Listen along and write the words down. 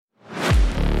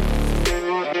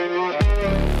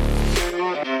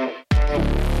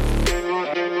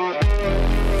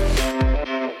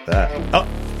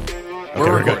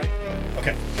We're recording.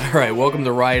 Okay. All right, welcome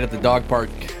to Riot at the Dog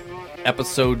Park,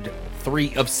 episode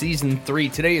 3 of season 3.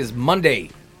 Today is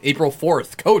Monday, April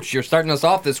 4th. Coach, you're starting us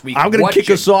off this week. I'm going to kick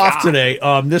us off got? today.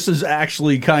 This is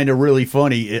actually kind of really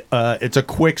funny. It's a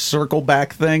quick circle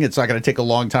back thing. It's not going to take a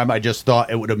long time. I just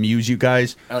thought it would amuse you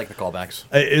guys. I like the callbacks.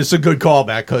 It's a good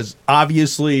callback because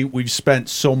obviously we've spent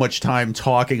so much time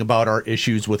talking about our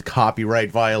issues with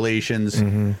copyright violations.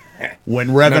 Mm-hmm.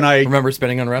 When Rev and I remember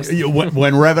Spinning Unrest?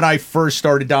 when Rev and I first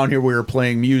started down here, we were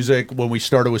playing music. When we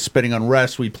started with Spinning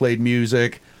Unrest, we played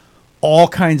music. All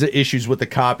kinds of issues with the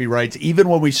copyrights. Even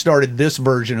when we started this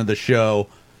version of the show,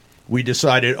 we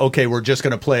decided, okay, we're just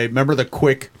going to play. Remember the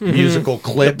quick musical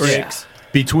clips breaks.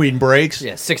 Between breaks?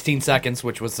 Yeah, 16 seconds,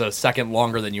 which was a second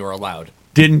longer than you were allowed.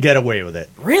 Didn't get away with it.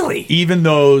 Really? Even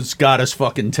those got us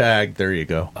fucking tagged. There you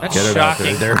go. That's Get it out there.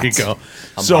 shocking. There you go.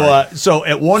 I'm So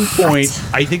at one point,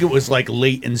 I think it was like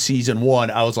late in season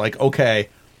 1, I was like, okay.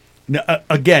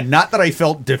 Again, not that I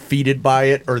felt defeated by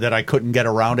it or that I couldn't get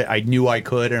around it. I knew I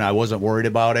could, and I wasn't worried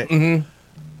about it. Mm-hmm.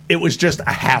 It was just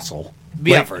a hassle.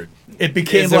 The effort. It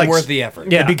became Is it like worth the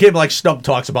effort? Yeah. It became like Stump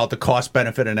talks about the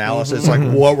cost-benefit analysis. Like,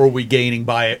 what were we gaining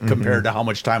by it compared to how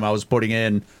much time I was putting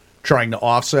in trying to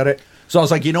offset it? So I was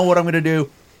like, you know what I'm going to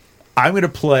do? I'm going to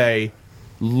play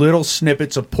little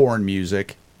snippets of porn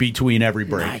music between every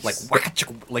break.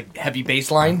 Like heavy bass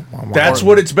line? That's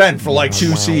what it's been for like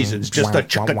 2 seasons. Just a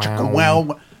chugga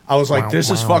wow. I was like, this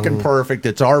is fucking perfect.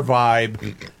 It's our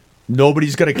vibe.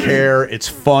 Nobody's going to care. It's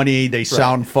funny. They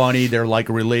sound funny. They're like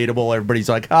relatable. Everybody's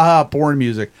like, haha, porn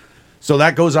music. So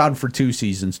that goes on for 2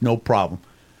 seasons. No problem.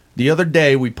 The other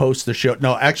day we post the show.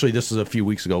 No, actually, this is a few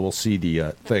weeks ago. We'll see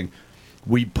the thing.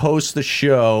 We post the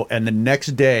show, and the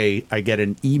next day I get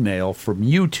an email from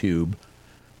YouTube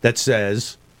that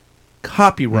says,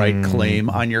 copyright claim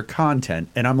on your content.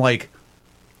 And I'm like,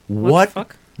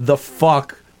 what the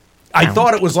fuck? I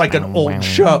thought it was like an old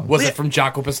show. Was it from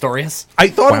Jaco Pastorius? I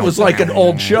thought it was like an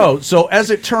old show. So as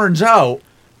it turns out,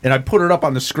 and I put it up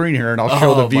on the screen here, and I'll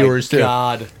show the viewers too.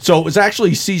 God. So it was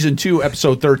actually season 2,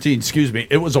 episode 13. Excuse me.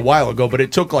 It was a while ago, but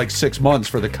it took like 6 months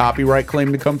for the copyright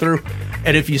claim to come through.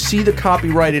 And if you see the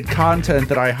copyrighted content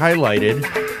that I highlighted,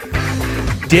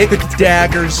 Dick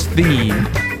Dagger's theme,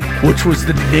 which was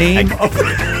the name of.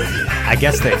 I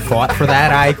guess they fought for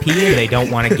that IP and they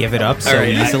don't want to give it up so All right,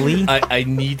 easily. I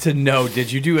need to know,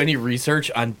 did you do any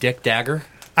research on Dick Dagger?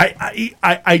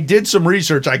 I did some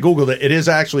research. I Googled it. It is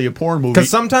actually a porn movie. Because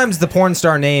sometimes the porn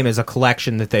star name is a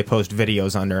collection that they post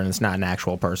videos under and it's not an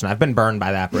actual person. I've been burned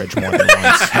by that bridge more than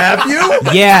once. Have you?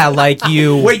 Yeah, like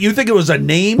you... Wait, you think it was a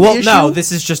name Well, issue? no,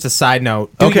 this is just a side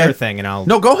note. Do Okay. your thing and I'll...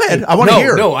 No, go ahead. I want to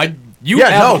hear it. No, you Yeah,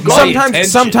 have no, my attention.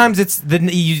 Sometimes it's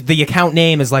the account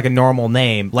name is like a normal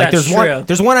name. Like That's true.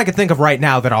 there's one I could think of right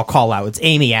now that I'll call out. It's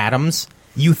Amy Adams.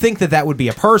 You think that would be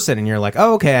a person, and you're like,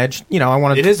 oh, okay, I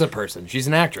want to. It is a person. She's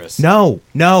an actress. No,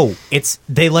 it's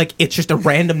just a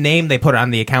random name they put on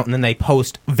the account, and then they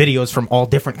post videos from all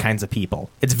different kinds of people.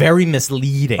 It's very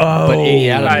misleading. But Amy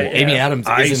yeah. Adams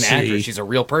I is an see. actress. She's a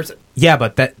real person. Yeah,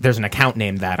 but there's an account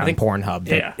named that on think- Pornhub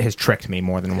that yeah. has tricked me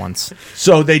more than once.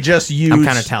 So they just use. I'm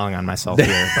kind of telling on myself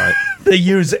here, but They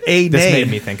use a this name. made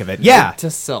me think of it. Yeah, To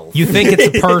self. you think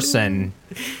it's a person,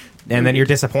 and then you're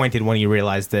disappointed when you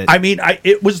realize that. I mean,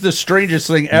 it was the strangest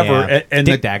thing ever. Yeah. And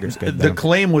Dick Dagger's good, The though.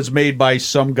 claim was made by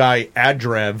some guy,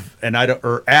 Adrev, and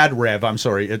Adrev. I'm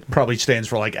sorry, it probably stands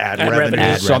for like ad revenue, revenue.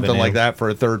 Ad something revenue. like that for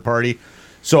a third party.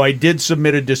 So I did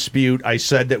submit a dispute. I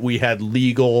said that we had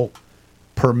legal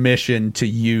permission to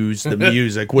use the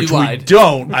music, which You we lied.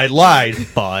 don't. I lied.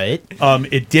 but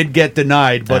It did get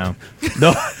denied, but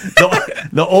Oh.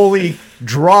 the only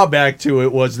drawback to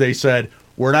it was they said,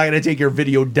 we're not going to take your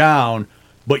video down,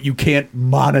 but you can't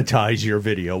monetize your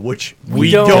video, which we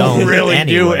don't don't really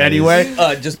do anyways.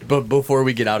 anyway. Just before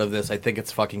we get out of this, I think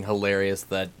it's fucking hilarious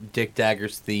that Dick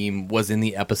Dagger's theme was in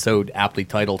the episode aptly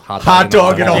titled Hot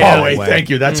dog in a Yeah. hallway. Thank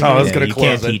you. That's how I was yeah, going to you close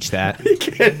can't it. teach that. You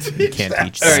can't teach You can't that.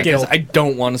 teach All that. right, guys, Skill. I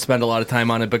don't want to spend a lot of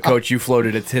time on it, but Coach, you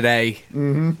floated it today.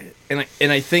 Mm-hmm.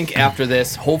 And I think after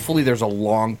this, hopefully there's a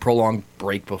long, prolonged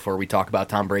break before we talk about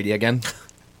Tom Brady again.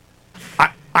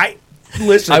 I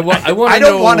listen. I wanna I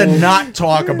don't know- want to not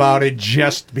talk about it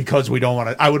just because we don't want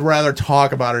to. I would rather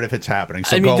talk about it if it's happening.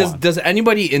 So I mean, go on. does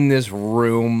anybody in this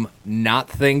room not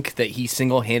think that he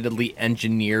single-handedly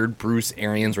engineered Bruce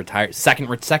Arians'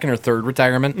 second or third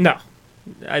retirement? No.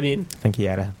 I mean, I think he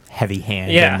had a heavy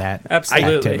hand Yeah, in that.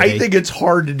 absolutely. activity. I think it's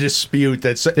hard to dispute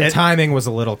that. the timing was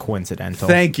a little coincidental.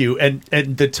 Thank you, and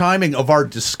the timing of our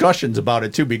discussions about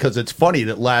it too, because it's funny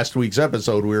that last week's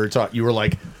episode we were talking. You were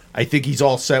like, I think he's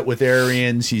all set with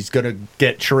Arians. He's going to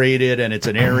get traded, and it's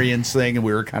an Arians thing, and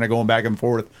we were kind of going back and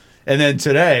forth. And then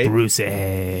today, Bruce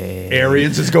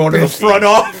Arians is going to the front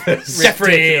office.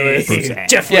 Ridiculous.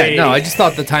 Jeffrey. Yeah, no, I just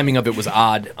thought the timing of it was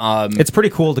odd. It's pretty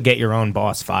cool to get your own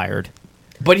boss fired.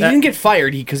 But he didn't get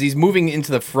fired because he's moving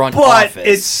into the front But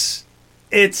office.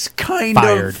 it's kind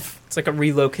Fired. of. It's like a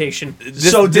relocation.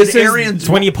 So did this is- Arians It's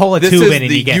when you pull a This tube is in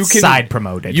and the- you get you can- side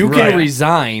promoted. You Right. can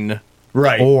resign,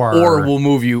 right? or we'll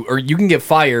move you, or you can get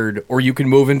fired, or you can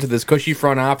move into this cushy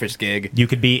front office gig. You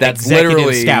could be That's executive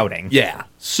literally scouting. Yeah.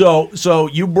 So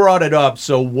you brought it up.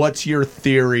 So what's your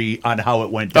theory on how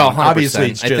it went Oh, down? 100%. Obviously,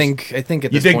 it's just, I think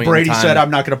at you this think point Brady in time, said I'm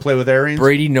not going to play with Arians.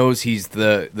 Brady knows he's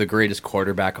the greatest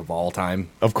quarterback of all time.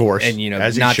 Of course, And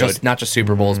as he not should. just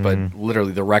Super Bowls, but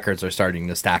literally the records are starting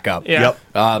to stack up. Yeah.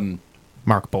 Yep.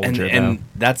 Mark Bolger, And though.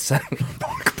 that's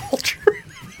Mark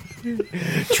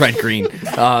Bolger. Trent Green.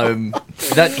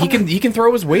 That he can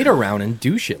throw his weight around and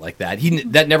do shit like that.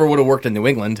 That never would have worked in New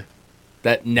England.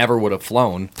 That never would have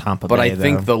flown. Tampa but Bay, I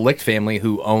think though. the Licht family,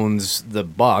 who owns the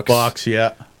Bucks,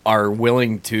 Yeah. are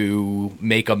willing to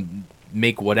make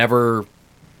whatever.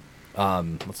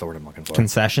 What's the word I'm looking for?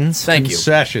 Concessions. Thank you.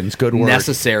 Concessions, good word.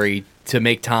 Necessary to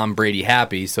make Tom Brady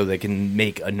happy, so they can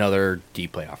make another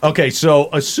deep playoff. Okay, so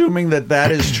assuming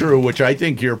that is true, which I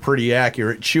think you're pretty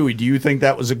accurate, Chewy, do you think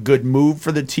that was a good move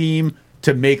for the team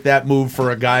to make that move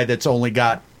for a guy that's only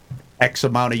got X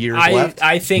amount of years left?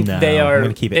 I think No, they I'm are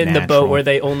gonna keep it in the boat natural. where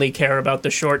they only care about the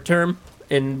short term.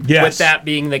 And Yes. with that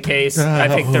being the case, I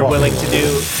think they're willing to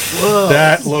do.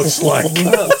 That looks like.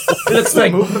 It looks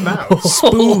like Keep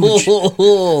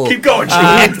going,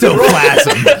 Chewy.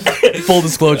 Ectoplasm. Full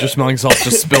disclosure, smelling salt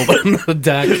just spilled on the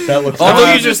deck. That looks Although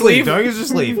like- you just leave. Don't use your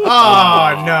sleeve.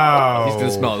 Oh, no. He's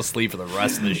gonna smell the sleep for the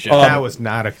rest of the show. That was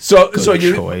not a so good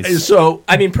you choice. so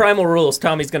I mean, primal rules.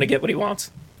 Tommy's going to get what he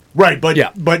wants. right, but Yeah.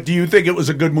 but do you think it was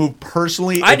a good move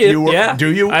personally? I if do. you were, Yeah.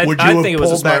 Do you? I, Would you I have think it was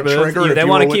a pulled smart that move. trigger? if They you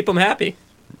want to were keep him happy,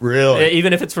 really.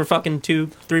 even if it's for fucking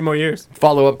 2-3 more years.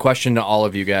 Follow up question to all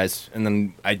of you guys, and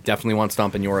then I definitely want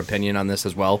Stump in your opinion on this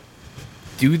as well.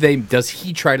 Does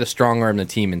he try to strong arm the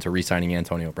team into re-signing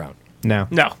Antonio Brown? No.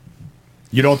 No.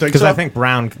 You don't think Because so? I think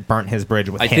Brown burnt his bridge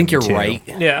with I him, think you're too. right.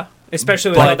 Yeah.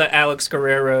 Especially with But- all the Alex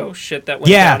Guerrero shit that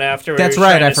went Yeah, down after. that's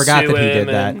right. I forgot that he did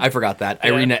that. I forgot that.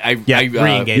 Yeah. Yeah,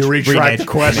 re-engage. You retract the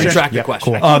question? retract the Yeah,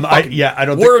 question. cool. I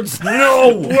don't Words, think,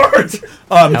 no words.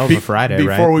 Hell of a Friday,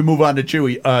 before right? we move on to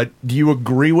Chewy, do you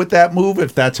agree with that move?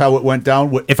 If that's how it went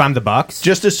down, If I'm the Bucks,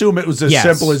 just assume it was as Yes.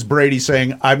 simple as Brady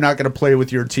saying, "I'm not going to play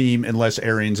with your team unless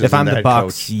Arians is if I'm the the head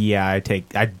Bucks, coach." yeah, I do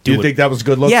Do you it. think that was a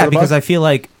good look? Yeah, for the because Bucs? I feel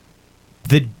like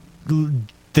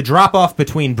the drop off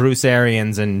between Bruce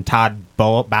Arians and Todd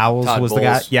Bowles Todd was the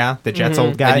guy. Bowles. Yeah, the Jets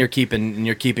old guy. and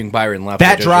you're keeping Byron Leftwich.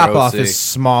 That as drop your off OC. is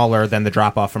smaller than the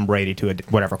drop off from Brady to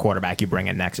whatever quarterback you bring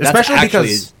in next. That's Especially actually,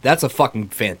 because that's a fucking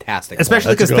fantastic. point.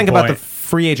 especially That's a because good think about point. the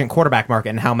free agent quarterback market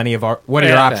and how many of what are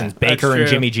your Yeah, options? that's Baker and true.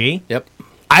 Jimmy G. Yep.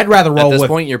 I'd rather roll this with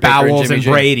point, you're Baker and Bowles Jimmy and G.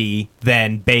 Brady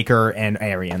than Baker and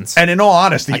Arians. And in all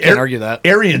honesty, I can't argue that.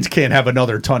 Arians can't have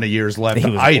another ton of years left He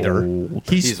was either. old.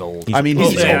 He's old. I mean,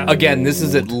 He's he's old. old. Again, this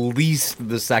is at least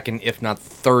the second, if not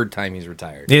third time he's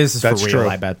retired. This is That's for real, true.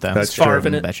 I bet, though. That's true. I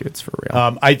bet you it's for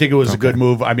real. I think it was a good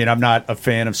move. I mean, I'm not a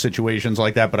fan of situations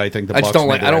like that, but I think the I Bucs just don't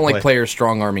made like. the I don't right like play. players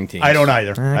strong arming teams. I don't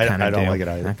either. I I kinda don't do. like it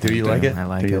either. I Do you kinda like do. it? I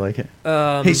like do you it. like it?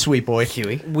 Hey, sweet boy.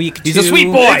 Huey. Week He's 2, a sweet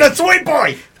boy. He's a sweet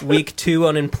boy. Week 2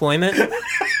 unemployment.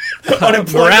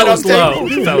 Unemployment Morale is low,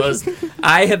 update. fellas.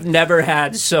 I have never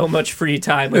had so much free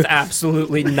time with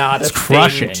absolutely not a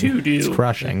crushing. thing to do. It's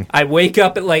crushing. I wake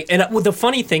up at well, the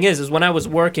funny thing is when I was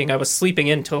working, I was sleeping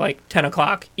in till like 10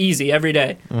 o'clock, easy every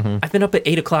day. I've been up at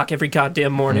 8 o'clock every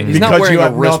goddamn morning. He's not Because wearing you a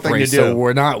have wrist nothing to brace, do. so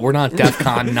we're not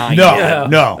DEFCON 9. No. Yeah.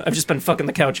 no. I've just been fucking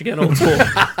the couch again, old school.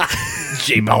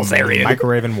 J-Balls area.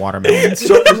 Microwave and watermelon.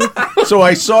 So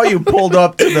I saw you pulled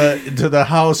up to the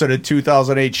house in a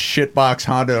 2008 shitbox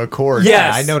Honda Accord.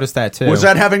 Yes. I noticed that, too. Was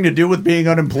that having to do with being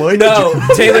unemployed? No,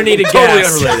 Taylor needed Totally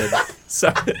gas. unrelated. So,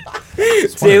 one Taylor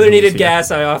of these, needed yeah.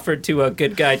 gas. I offered to a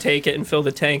good guy take it and fill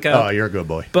the tank up. Oh, you're a good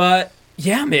boy. But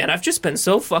yeah, man, I've just been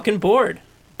so fucking bored.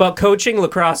 But coaching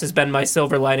lacrosse has been my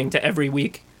silver lining to every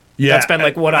week. Yeah, That's been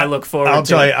like what I look forward I'll to.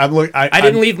 tell you, I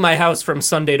didn't leave my house from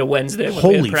Sunday to Wednesday. When we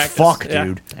had Holy practice. fuck, Yeah.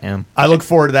 dude! Damn. I look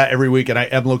forward to that every week, and I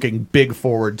am looking big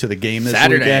forward to the game this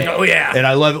Saturday. weekend. Oh, yeah. And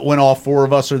I love it when all four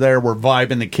of us are there. We're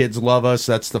vibing. The kids love us.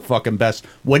 That's the fucking best.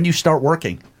 When do you start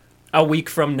working? A week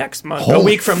from next month. Holy A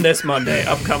week from this Monday,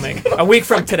 upcoming. A week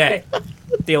from today,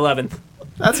 the 11th.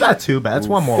 That's not too bad. That's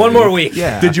one more One more week.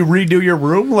 Yeah. Did you redo your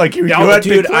room like you No, had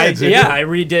dude, big plans, didn't you? I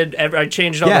redid. I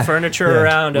changed all Yeah. the furniture Yeah.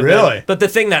 around. And Really? But the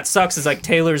thing that sucks is like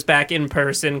Taylor's back in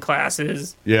person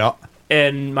classes, Yeah.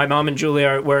 and my mom and Julie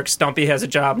are at work. Stumpy has a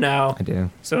job now, I do.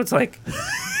 so it's like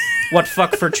What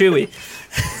fuck for Chewy?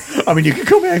 I mean, you can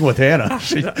come hang with Hannah.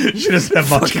 She doesn't have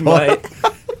much going. Right.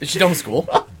 Is she done with school?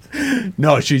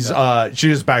 No, she's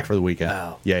back for the weekend.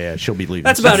 Oh. Yeah, she'll be leaving.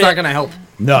 That's about That's it. not going to help.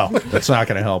 No, that's not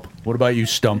going to help. What about you,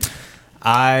 Stump?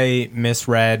 I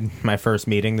misread my first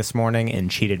meeting this morning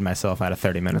and cheated myself out of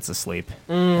 30 minutes of sleep.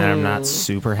 And I'm not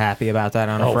super happy about that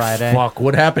on a Friday. Fuck!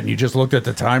 What happened? You just looked at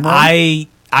the time wrong?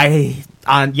 I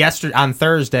on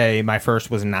Thursday my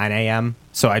first was 9 a.m.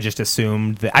 So I just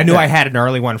assumed that I knew I had an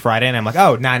early one Friday, and I'm like,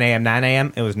 oh, 9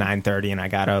 a.m. It was 9:30, and I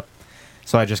got up.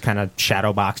 So I just kind of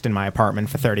shadow boxed in my apartment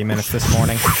for 30 minutes this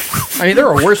morning. I mean, there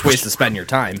are worse ways to spend your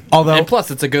time. Although- and plus,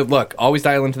 it's a good look. Always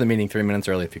dial into the meeting 3 minutes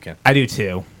early if you can. I do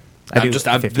too.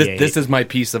 This is my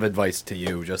piece of advice to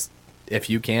you. Just if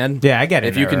you can. Yeah, I get it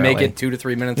If you there can make early. it 2 to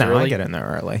 3 minutes No, early. I get in there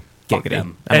early. Fuck Giggity.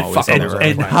 them. I'm And always fuck in them. there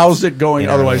early. and how's it going?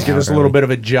 Yeah, Otherwise, yeah, give us a early. little bit of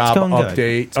a job It's going good.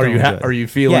 update. It's Are you going good. are you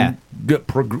feeling Yeah.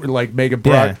 good? Like making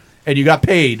Yeah. progress? And you got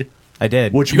paid, I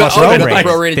did. which You got- must oh, you have got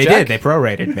been prorated They check? did. They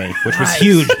prorated me, which was Nice.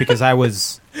 huge because I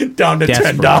was down to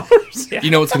Desperate. $10. You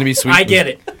know what's going to be sweet? I get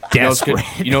it. You know what's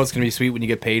desperate. going to be sweet when you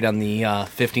get paid on the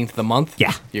 15th of the month?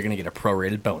 Yeah. You're going to get a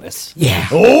prorated bonus. Yeah.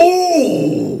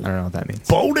 Oh, I don't know what that means.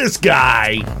 bonus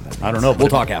guy! I don't know. We'll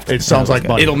talk after. It sounds like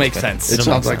money. It'll make sense. It It'll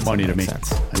sounds make like sense. money to It'll me. make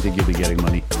sense. I think you'll be getting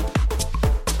money.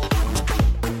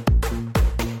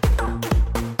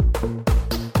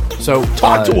 So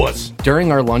Talk to us.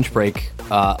 During our lunch break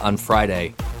on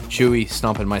Friday, Chewy,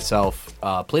 Stump, and myself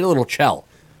played a little chell.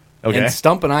 Okay. And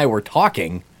Stump and I were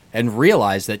talking and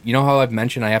realized that, you know how I've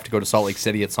mentioned I have to go to Salt Lake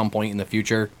City at some point in the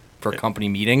future for company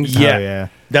meetings? Yeah, yeah.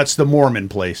 That's the Mormon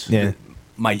place. Yeah.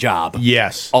 My job.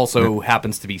 Yes. Also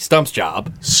happens to be Stump's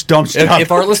job. Stump's If, job.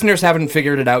 if our listeners haven't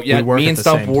figured it out yet, We work me at and the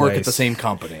Stump same work at place. the same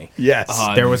company. Yes.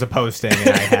 There was a posting, and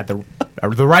I had the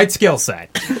right skill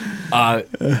set.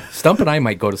 Stump and I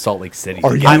might go to Salt Lake City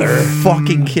Are together. you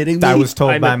fucking kidding me? I was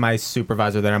told I'm by a- my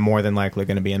supervisor that I'm more than likely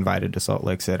going to be invited to Salt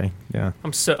Lake City. Yeah.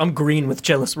 I'm green with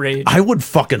jealous rage. I would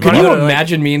fucking Can love you it.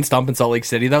 imagine me and Stump in Salt Lake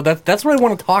City, though? That's what I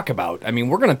want to talk about. I mean,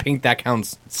 we're going to paint that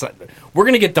counts. We're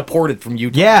going to get deported from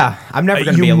Utah. Yeah, I'm never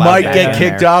going to be You allowed might to get in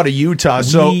kicked there. out of Utah.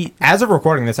 So As of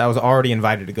recording this, I was already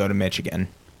invited to go to Michigan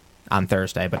on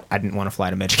Thursday, but I didn't want to fly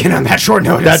to Michigan on that short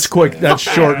notice. that's quick. That's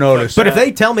short notice. But if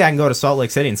they tell me I can go to Salt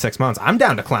Lake City in 6 months, I'm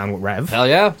down to clown with Rev. Hell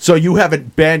yeah. So you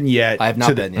haven't been yet. I have not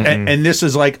to been yet. And this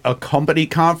is like a company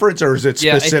conference, or is it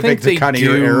Yeah, I specific think they to kind of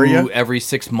do your area? every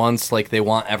 6 months. Like they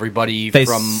want everybody They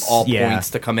from s- all yeah.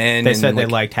 points to come in. They and said they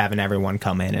liked having everyone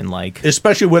come in and like.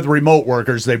 Especially with remote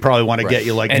workers, they probably want to get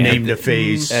you like And name at to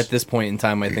face. At this point in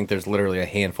time, I think there's literally a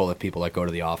handful of people that go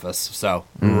to the office. So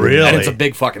Really? and it's a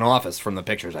big fucking office from the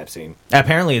pictures I've seen.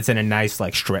 Apparently, it's in a nice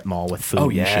like strip mall with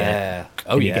food and shit.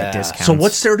 Oh You yeah. get discounts. So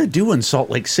what's there to do in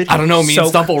Salt Lake City? I don't know. Me and So-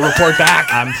 Stump will report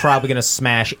back. I'm probably gonna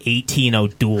smash 18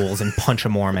 O'Douls and punch a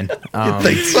Mormon.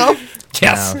 Think so?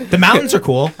 Yes. The mountains are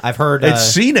cool. I've heard It's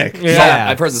scenic. Yeah.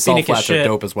 I've heard the Salt Scenic as Flats are shit.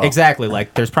 dope as well. exactly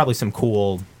like there's probably some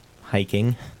cool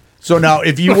hiking. So now,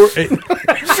 if you were,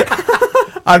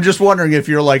 I'm just wondering if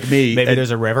you're like me. Maybe and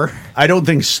there's a river. I don't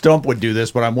think Stump would do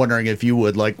this, but I'm wondering if you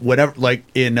would. Like whenever, like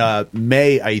in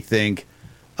May, I think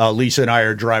Lisa and I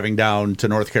are driving down to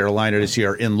North Carolina to see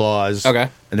our in-laws. Okay.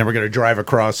 and then we're going to drive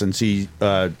across and see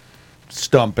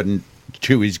Stump and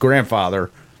Chewy's grandfather.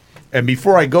 And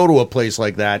before I go to a place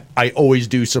like that, I always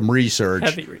do some research.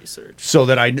 Heavy research. So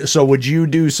that so would you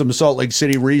do some Salt Lake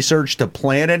City research to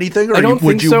plan anything, or I don't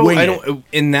would think you so. wing I it? don't.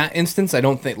 In that instance, I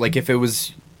don't think like if it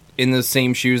was in the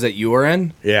same shoes that you are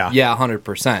in. Yeah.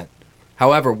 100%.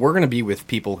 However, we're going to be with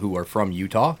people who are from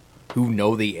Utah, who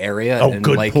know the area. Oh, and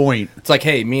good like, point. It's like,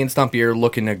 hey, me and Stumpy are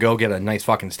looking to go get a nice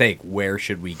fucking steak. Where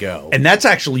should we go? And that's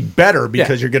actually better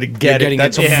because you're going to get You're it. getting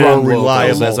That's it a from more locals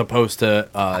reliable. as opposed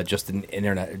to just an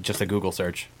internet, just a Google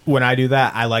search. When I do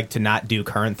that, I like to not do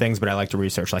current things, but I like to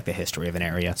research like the history of an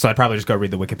area. So I'd probably just go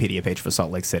read the Wikipedia page for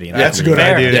Salt Lake City. And That's a I'd good read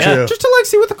Fair, idea yeah. too. just to like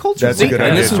see what the culture That's is. a good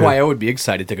And idea, this is too. why I would be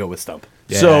excited to go with Stump.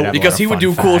 Yeah, So- I'd have a lot Because of he would fun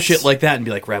do cool facts. shit like that and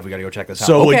be like, Rev, we got to go check this out.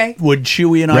 So Okay. would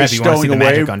Chewy and I Rev, you wanna see stowing the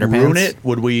away magic underpants? ruin it?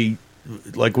 Would we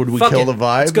Fuck kill it. the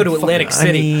vibe? Let's go to Atlantic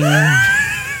City.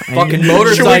 Fucking Should we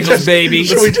motorcycles, just- baby.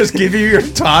 Should we just give you your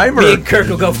time? Me Or? and Kirk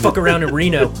will go fuck around in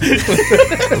Reno.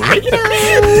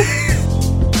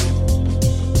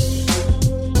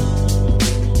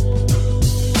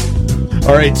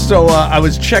 All right, so I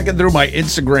was checking through my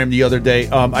Instagram the other day.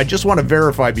 I just want to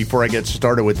verify before I get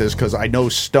started with this because I know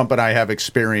Stump and I have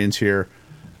experience here,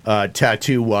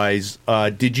 tattoo-wise.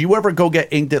 Did you ever go get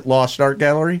inked at Lost Art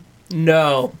Gallery?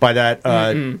 No. by that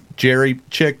Jerry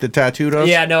chick that tattooed us?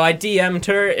 Yeah, no, I DM'd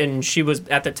her, and she was,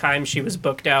 at the time, she was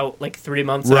booked out like 3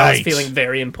 months, and I was Right. feeling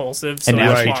very impulsive. So And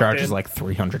now I she walked charges in. like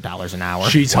 $300 an hour.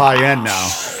 She's high end now.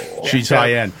 She's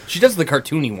high end. She does the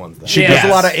cartoony ones. Though. She Yes.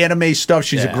 does a lot of anime stuff.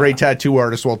 She's a Yeah. great tattoo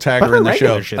artist. We'll tag But her in her the show.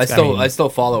 regular shit's- I still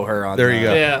follow her on. There you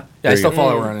go. Yeah. Yeah, I There still you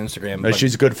follow her on Instagram. but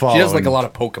she's a good follow. She does like a lot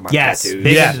of Pokemon Yes, tattoos.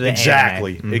 big Yeah, into the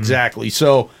exactly, anime. exactly.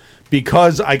 So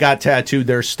because I got tattooed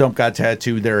there, Stump got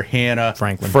tattooed there, Hannah,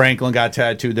 Franklin got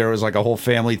tattooed. There was like a whole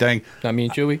family thing. Not me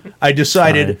and Chewy. I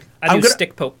decided I do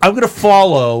stick poke. I'm gonna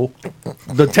follow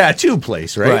the tattoo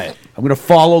place, right? Right. I'm gonna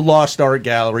follow Lost Art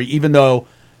Gallery, even though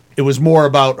it was more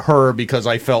about her because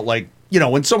I felt like, you know,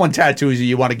 when someone tattoos you,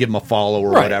 you want to give them a follow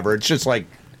or Right. whatever. It's just like,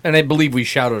 And I believe we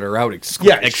shouted her out.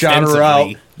 shout her out.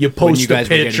 You when post you a guys were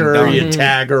getting picture, done. you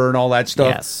tag her, and all that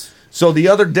stuff. Yes. So the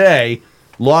other day,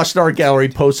 Lost Art Gallery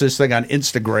posts this thing on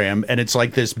Instagram, and it's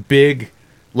like this big,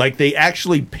 like they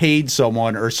actually paid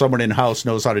someone or someone in house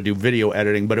knows how to do video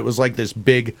editing, but it was like this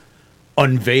big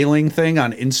unveiling thing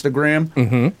on Instagram.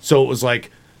 Mm-hmm. So it was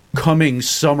like coming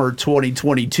summer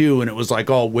 2022, and it was like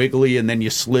all wiggly, and then you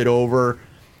slid over,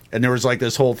 and there was like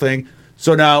this whole thing.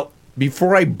 So now,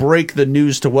 before I break the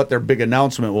news to what their big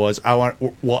announcement was,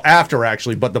 after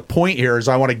actually, but the point here is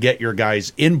I want to get your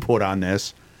guys' input on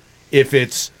this. If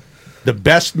it's the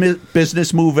best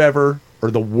business move ever or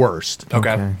the worst.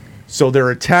 Okay. So they're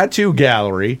a tattoo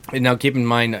gallery. And now keep in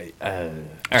mind. All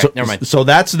right, So, never mind. so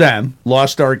that's them,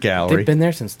 Lost Art Gallery. They've been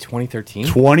there since 2013.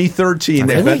 2013.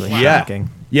 They've Really? been, Wow. yeah. Shocking.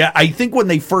 Yeah, I think when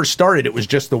they first started, it was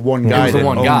just the one It guy. was the that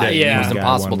one owned guy. it. Yeah. It was One guy,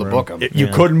 impossible one to room. book him. You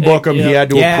couldn't book him. He had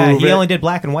to Yeah, approve he it. only did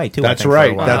black and white too. I That's think, for a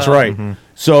right. while. That's right.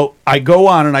 So I go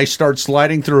on and I start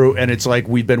sliding through, and it's like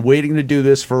we've been waiting to do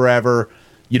this forever.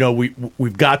 You know,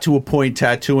 we've got to a point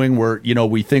tattooing where, you know,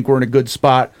 we think we're in a good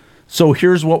spot. So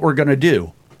here's what we're gonna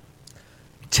do: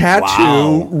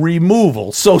 tattoo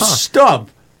removal. So Stump,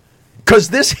 because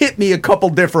this hit me a couple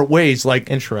different ways. Like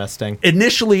Interesting.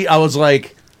 initially, I was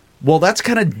like, "Well, that's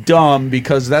kind of dumb,"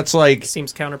 because that's like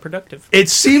Seems counterproductive. it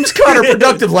seems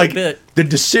counterproductive. A Like bit. the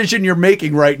decision you're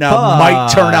making right now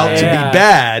might turn out to Yeah. be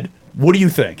bad. What do you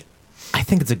think? I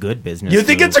think it's a good business. You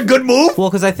think move. it's a good move? Well,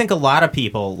 because I think a lot of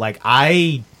people, like,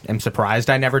 I am surprised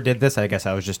I never did this. I guess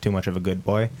I was just too much of a good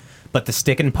boy. But the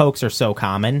stick and pokes are so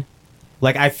common.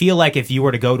 Like, I feel like if you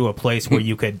were to go to a place where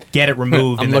you could get it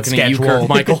removed I'm and then looking at you, schedule, Kirk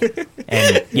Michael.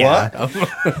 and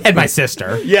and my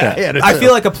sister, Yeah. I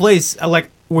feel like a place like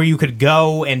where you could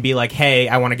go and be like, hey,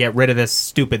 I want to get rid of this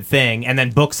stupid thing, and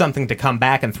then book something to come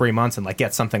back in 3 months and like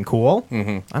get something cool.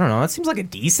 Mm-hmm. I don't know. That seems like a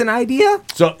decent idea.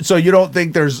 So you don't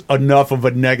think there's enough of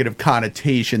a negative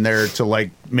connotation there to like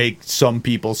make some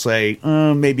people say,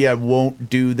 maybe I won't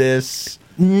do this?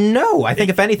 No, I think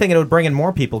if anything, it would bring in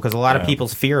more people because a lot of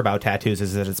people's fear about tattoos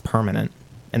is that it's permanent,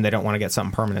 and they don't want to get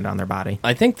something permanent on their body.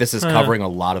 I think this is covering a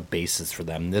lot of bases for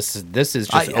them. This is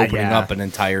just opening yeah. up an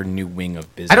entire new wing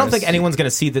of business. I don't think anyone's going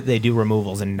to see that they do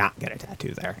removals and not get a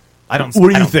tattoo there. I don't. What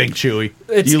do I you don't- think, Chewy?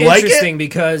 It's you like interesting it?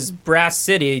 because Brass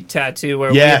City Tattoo,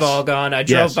 where Yes. we've all gone, I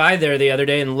drove Yes. by there the other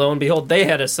day, and lo and behold, they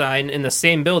had a sign in the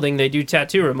same building. They do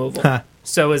tattoo removal.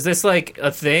 So is this like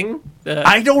a thing?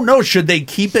 I don't know. Should they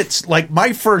keep it? Like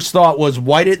my first thought was,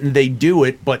 why didn't they do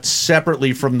it, but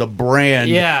separately from the brand?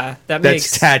 Yeah, that that's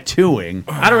makes. tattooing.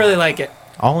 I don't really like it.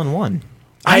 all in one.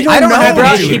 I don't know. have an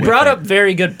issue He with brought it. up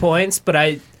very good points, but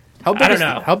I How big don't is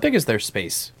know. How big is their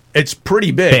space? It's pretty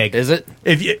big. Big. Is it?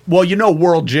 If you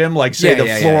World Gym, like say Yeah, the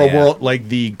yeah, floor yeah. world, like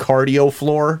the cardio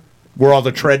floor where all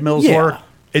the treadmills Yeah. were.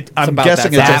 I'm about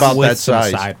guessing that it's size. about with that some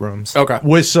size side rooms. Okay.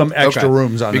 with some extra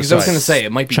rooms on because the I was side. going to say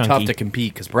it might be Chunky. tough to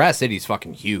compete because Brass City's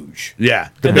fucking huge. Yeah,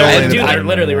 the And they're, building. they're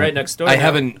literally right next door. I now.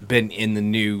 haven't been in the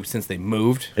new since they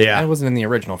moved. Yeah. I wasn't in the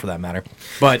original for that matter.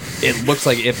 But it looks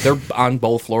like if they're on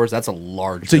both floors, that's a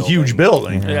large. It's a huge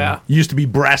building. Yeah. Used to be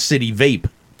Brass City Vape.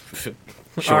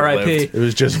 R.I.P. It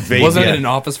was just vape. Wasn't yeah. it an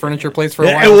office furniture place for a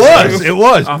Yeah, while? it was. It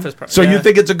was. Office pro- so you yeah.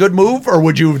 think it's a good move, or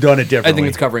would you have done it I differently? think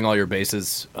it's covering all your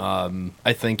bases.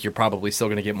 I think you're probably still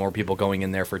going to get more people going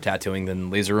in there for tattooing than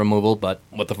laser removal. But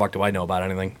what the fuck do I know about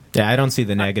anything? Yeah, I don't see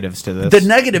the negatives to this. The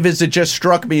negative is it just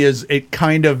struck me as it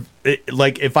kind of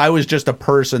like if I was just a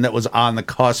person that was on the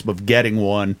cusp of getting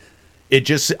one, it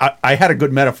just I had a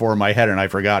good metaphor in my head and I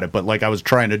forgot it, but like I was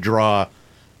trying to draw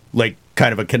like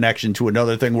kind of a connection to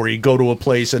another thing where you go to a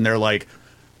place and they're like,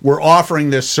 we're offering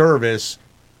this service,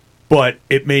 but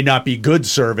it may not be good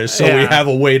service, so we Yeah. have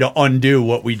a way to undo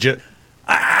what we just.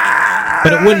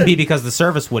 But it wouldn't be because the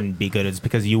service wouldn't be good. It's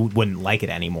because you wouldn't like it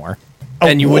anymore.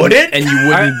 And you would wouldn't,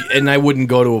 it? and I wouldn't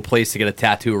go to a place to get a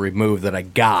tattoo removed that I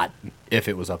got if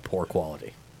it was of poor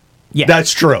quality. Yeah,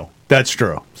 That's true. That's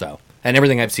true. So And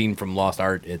everything I've seen from Lost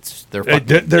Art, they're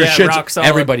fucking Their shit's rock solid.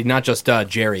 everybody, not just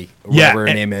Jerry, or Yeah, whatever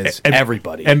her name is. and-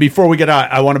 Everybody. And before we get on,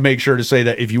 I want to make sure to say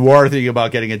that if you are thinking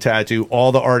about getting a tattoo,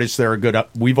 all the artists there are good.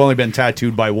 We've only been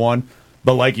tattooed by one,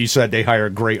 but like you said, they hire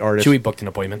great artists. Chewy booked an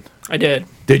appointment. I did.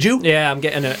 Did you? Yeah, I'm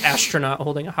getting an astronaut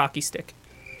holding a hockey stick.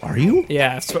 Are you?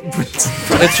 Yeah, It's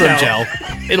from gel.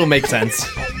 It'll make sense.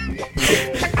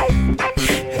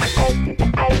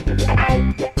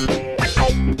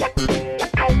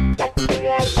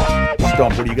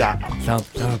 Stump, what do you got?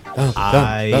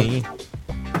 I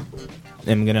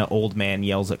am gonna old man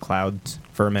yells at clouds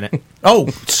for a minute. Oh,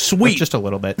 sweet. Just a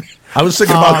little bit. I was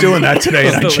thinking about doing that today,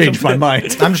 and I Just a changed my little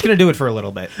mind. I'm just gonna do it for a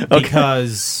little bit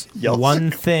because Yells one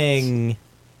at thing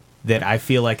that I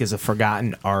feel like is a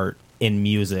forgotten art in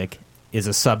music is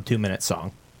a sub 2-minute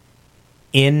song.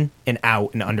 In and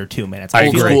out in under 2 minutes. I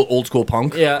Old agree. school, old school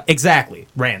punk. Yeah. Exactly.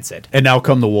 Rancid. And now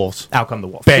come the Wolves. Out come the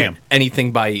wolf. Bam.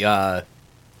 Anything by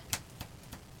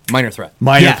Minor Threat.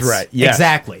 Minor Yes, Threat. Yes.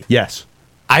 exactly. Yes.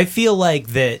 I feel like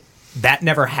that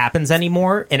never happens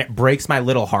anymore, and it breaks my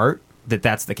little heart that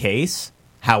that's the case.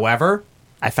 However,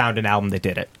 I found an album that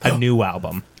did it. A new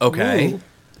album. Okay. Ooh.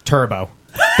 Turbo.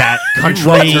 That country.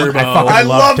 Turbo. I fucking I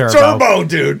love love Turbo,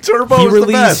 dude. Turbo He is the best.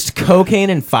 released Cocaine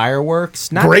and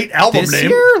Fireworks. Not Great album this name.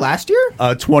 year? Last year?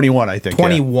 21, I think.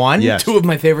 21? Yes. Two of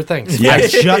my favorite things. Yeah.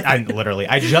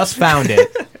 I just found it,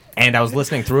 and I was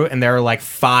listening through it, and there are like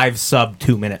 5 sub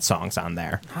 2-minute songs on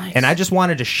there. Nice. And I just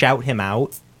wanted to shout him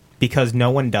out because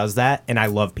no one does that, and I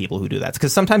love people who do that.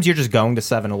 Because sometimes you're just going to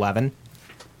 7-Eleven,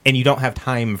 and you don't have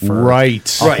time for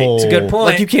Right. a Right. whole... It's a good point.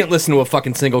 Like, you can't listen to a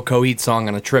fucking single Coheed song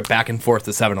on a trip back and forth to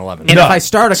 7-Eleven. And No, if I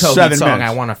start a Coheed 7 song, minutes.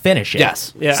 I want to finish it.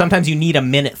 Yes. Yeah. Sometimes you need a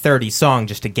 1:30 song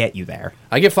just to get you there.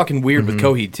 I get fucking weird with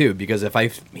Coheed, too, because if I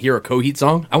hear a Coheed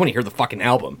song, I want to hear the fucking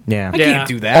album. Yeah. I Yeah. can't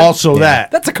do that. Also that.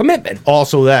 That's a commitment.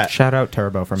 Also that. Shout out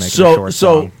Turbo for making a So short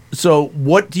song.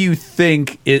 what do you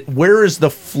think where is the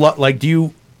fluff, like,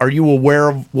 are you aware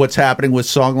of what's happening with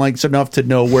song lengths enough to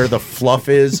know where the fluff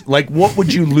is? Like, what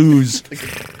would you lose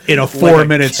in a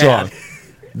 4-minute song?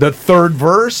 The third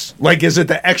verse? Like, is it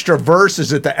the extra verse?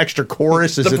 Is it the extra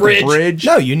chorus? Is The it bridge. the bridge?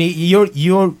 No, you need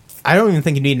you. I don't even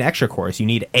think you need an extra chorus. You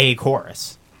need a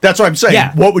chorus. That's what I'm saying.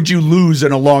 Yeah. What would you lose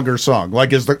in a longer song?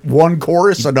 Like, is the one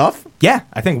chorus enough? Yeah,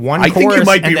 I think one I chorus think you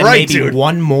might be and then right, maybe dude.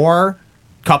 one more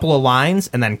couple of lines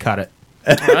and then cut it.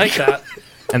 I like that.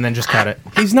 And then just cut it.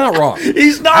 He's not wrong.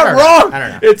 He's not I don't know. wrong. I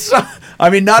don't know. It's I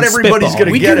mean, not I'm everybody's spitballing. going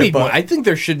to We get do it, need more. but I think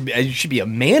there should be a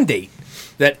mandate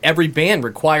that every band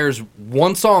requires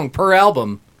one song per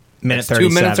album. Minute that's 2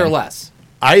 minutes 37. or less.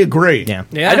 I agree. Yeah.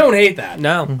 Yeah. I don't hate that.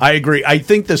 No. I agree. I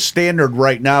think the standard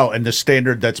right now, and the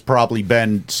standard that's probably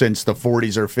been since the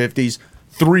 40s or 50s,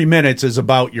 3 minutes is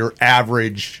about your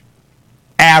average.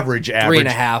 3.5.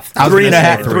 I was Three gonna and a say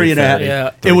half. 3.5. Yeah.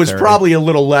 It was 3:30. probably a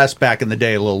little less back in the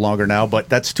day, a little longer now, but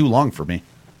that's too long for me.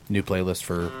 New playlist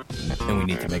for, and we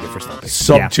need to make it for Stumpy.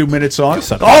 Sub Yeah. 2 minute songs.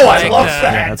 Sub- Oh, I like love that.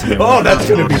 that. Yeah, that's a good Oh, one. that's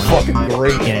going to be fucking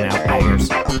great. In and out bangers.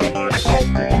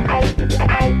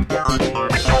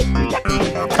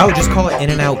 Oh, just call it In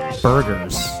and Out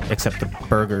Burgers. Except the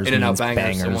burgers In and Out means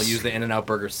bangers, and we'll use the In and Out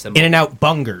Burger symbol. In and Out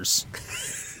Bungers.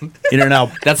 In and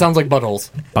out. That sounds like buttholes.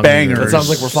 Bangers. That sounds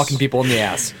like we're fucking people in the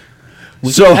ass.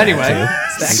 So Anyway,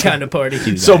 It's that kind of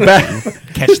party. so back. Catch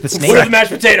the where's the snake.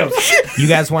 mashed potatoes? You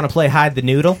guys want to play Hide the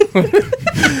Noodle?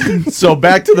 So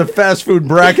back to the fast food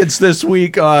brackets this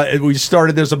week. We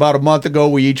started this about a month ago.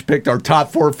 We each picked our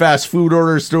top 4 fast food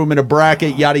orders, threw them in a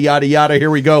bracket, yada, yada, yada. Here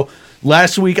we go.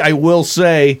 Last week, I will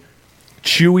say,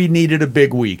 Chewy needed a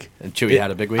big week. And Chewy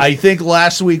had a big week. I think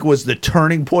last week was the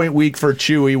turning point week for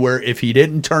Chewy, where if he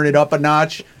didn't turn it up a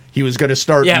notch, he was going to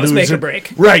start Yeah, it was losing. make or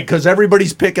break. Right, because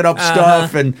everybody's picking up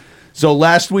stuff. And so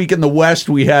last week in the West,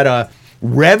 we had a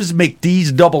Rev's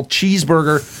McD's double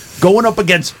cheeseburger going up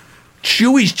against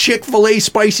Chewy's Chick-fil-A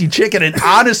spicy chicken. And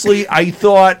honestly, I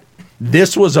thought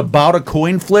this was about a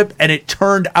coin flip, and it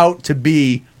turned out to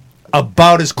be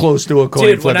about as close to a coin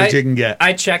Dude, flip when as you can get.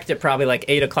 I checked it probably like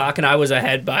 8 o'clock, and I was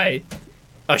ahead by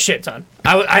a shit ton.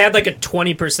 I had like a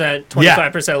 20%,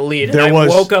 25% lead. And there I was-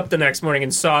 woke up the next morning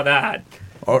and saw that.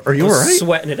 Are you I all was right?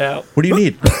 sweating it out. What do you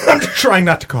need? I'm trying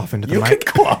not to cough into the You can mic.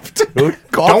 cough, dude.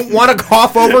 Cough. Don't want to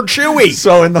cough over Chewy.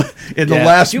 So in the Yeah.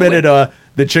 last Do minute, it.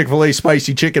 the Chick-fil-A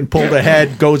spicy chicken pulled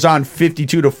ahead, goes on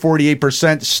 52 to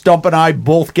 48%. Stump and I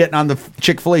both getting on the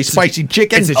Chick-fil-A spicy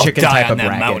chicken. It's a Oh, chicken Die type on of that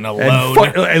bracket. mountain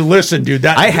and alone. and listen, dude,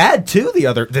 that I had two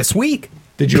this week.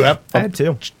 did you have? I had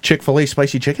two. Chick-fil-A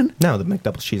spicy chicken? No, the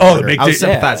McDouble cheeseburger. Oh, the I was McD-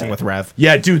 sympathizing with Rev.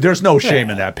 Yeah, dude, there's no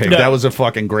shame in that pick. No. That was a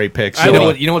fucking great pick.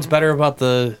 So, You know what's better about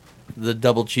the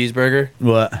double cheeseburger?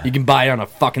 what? You can buy it on a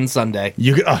fucking Sunday.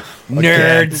 You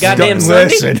Nerds. Goddamn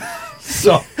listen.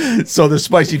 So the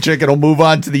spicy chicken will move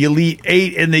on to the Elite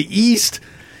Eight. In the East,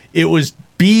 it was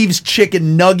Beeves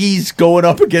Chicken Nuggies going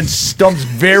up against Stump's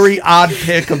very odd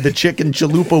pick of the chicken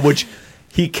chalupa, which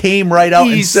he came right out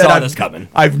He and said, saw this coming.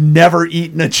 I've never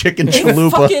eaten a chicken It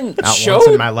chalupa. fucking Not showed once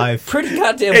in my life. pretty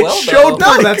goddamn It well, showed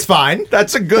though. no, that's fine.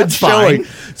 That's a good That's showing.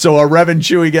 fine. So Rev and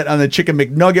Chewy get on the chicken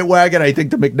McNugget wagon. I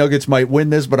think the McNuggets might win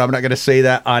this, but I'm not going to say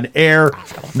that on air.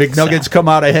 McNuggets come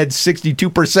out ahead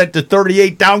 62% to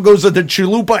 38. Down goes the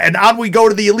chalupa, and on we go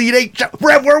to the Elite Eight.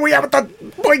 Rev, where are we at with the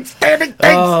point standing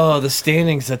things? Oh, the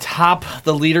standings atop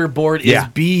the leaderboard is Yeah.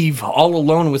 Beeve, all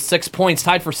alone with 6 points,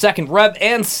 tied for second. Rev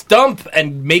and Stump,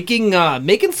 and making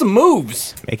some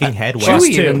moves. Making headway. Trust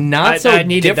Chewy too. in a not so I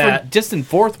needed different, that. distant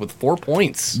fourth with 4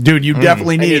 points. Dude, you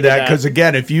definitely needed needed that that. because,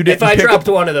 again, if you didn't If I pick dropped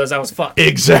up one of those, I was fucked.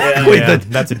 exactly Yeah, the,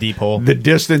 that's a deep hole. the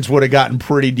distance would have gotten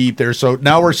pretty deep there. So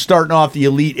now we're starting off the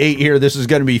Elite Eight here. This is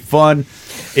going to be fun.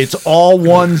 It's all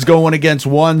ones going against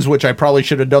ones, which I probably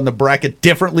should have done the bracket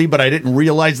differently, but I didn't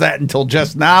realize that until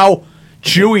just now.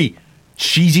 Chewy,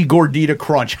 cheesy gordita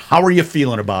crunch. How are you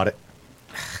feeling about it?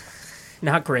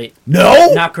 Not great.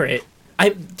 No? Not great.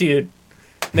 Dude,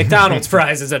 McDonald's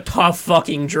fries is a tough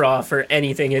fucking draw for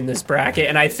anything in this bracket,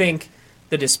 and I think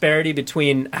the disparity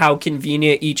between how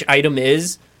convenient each item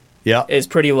is Yeah.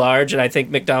 pretty large, and I think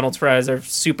McDonald's fries are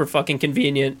super fucking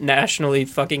convenient, nationally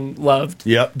fucking loved.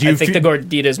 Yep. I think the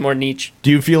gordita is more niche.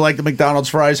 Do you feel like the McDonald's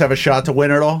fries have a shot to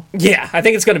win it all? Yeah, I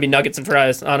think it's going to be nuggets and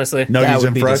fries, honestly. Nuggies That would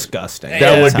and be fries? disgusting. That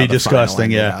Yeah. would That's be how the final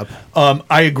disgusting, ended yeah. up.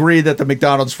 I agree that the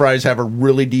McDonald's fries have a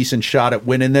really decent shot at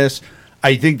winning this.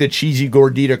 I think the cheesy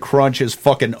gordita crunch is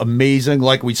fucking amazing.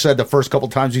 Like we said the first couple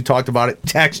times we talked about it,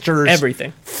 textures,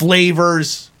 Everything.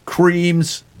 flavors,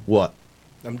 creams. What?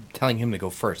 I'm telling him to go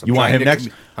first. You want trying him to next?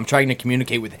 I'm trying to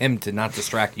communicate with him to not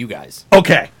distract you guys.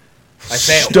 Okay. I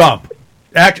failed. Stump.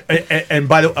 And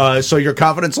by the so your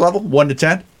confidence level 1 to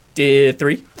 10? 3.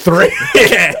 3.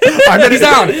 I'm at He's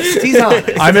honest. He's honest.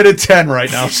 I'm at a 10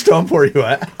 right now. Stump, where you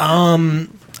at? I'm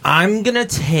gonna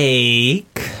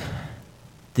take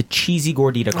the cheesy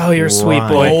gordita. Oh, you're a sweet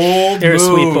boy. Bold You're a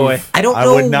sweet move. boy. I don't I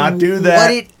know would not do that.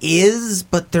 what it is,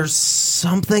 but there's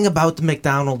something about the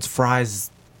McDonald's fries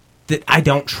that I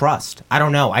don't trust. I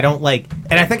don't know. I don't like,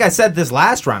 and I think I said this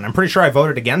last round. I'm pretty sure I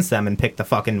voted against them and picked the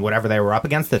fucking whatever they were up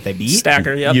against that they beat.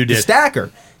 Stacker, yep. You The did.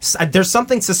 stacker. There's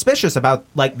something suspicious about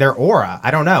like their aura.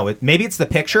 I don't know. Maybe it's the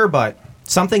picture, but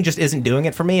something just isn't doing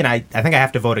it for me, and I think I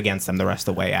have to vote against them the rest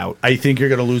of the way out. I think you're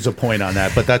going to lose a point on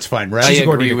that, but that's fine. I Right? Cheesy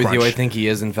agree gordita with you. crunch. I think he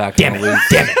is in fact Damn going to it. lose.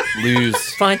 Damn it.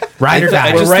 Lose. Fine. Ride or I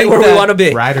die. just We're right think where we that- want to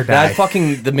be. Ride or die. That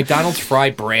fucking the McDonald's fry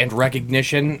brand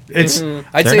recognition. It's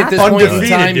I'd They're say at not this point in undefeated,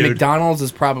 time, dude. McDonald's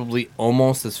is probably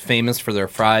almost as famous for their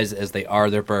fries as they are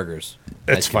their burgers.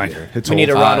 It's I'd fine. consider. It's We need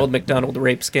a old. Ronald McDonald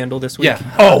rape scandal this week. Yeah.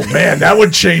 Oh man, that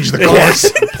would change the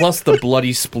course. Plus the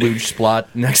bloody splooge splot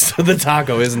next to the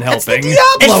taco isn't helping. Diablo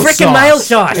It's frickin' mild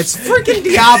sauce. It's freaking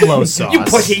Diablo sauce. You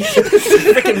pussy.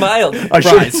 Freaking mild.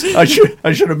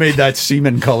 I should have made that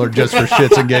semen color just for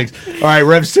shits and gigs. All right,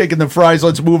 Rev's taking the fries.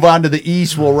 Let's move on to the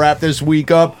East. We'll wrap this week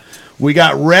up. We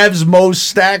got Rev's Mo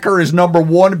Stacker is number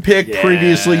 1 pick.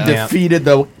 Previously Yeah. defeated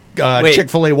the Wait.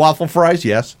 Chick-fil-A waffle fries.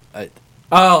 Yes.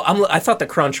 Oh, I thought the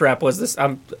crunch wrap was this.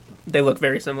 They look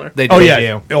very similar. They Oh do.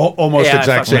 yeah, almost Yeah, I exact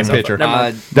fucked same myself up. picture. Never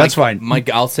mind. That's Mike, fine. Mike,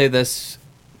 I'll say this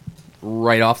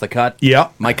right off the cut. Yeah.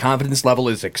 My confidence level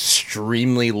is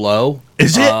extremely low.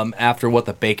 Is it? After what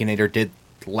the Baconator did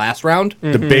last round.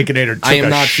 The Baconator took I am a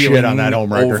not shit feeling on that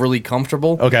home wrecker. overly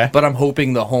comfortable. Okay. But I'm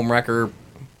hoping the home wrecker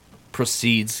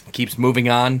proceeds, keeps moving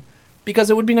on, because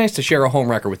it would be nice to share a home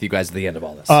wrecker with you guys at the end of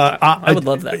all this. I would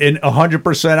love that. In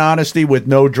 100% honesty, with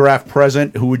no draft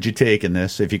present, who would you take in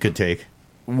this if you could take?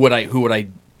 who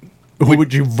would Who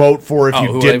would you vote for if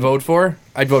you who did? I vote for?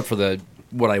 I'd vote for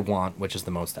what I want, which is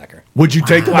the Mo Stacker. Would you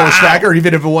take the Mo Stacker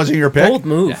even if it wasn't your pick? Bold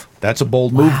move. Yeah. That's a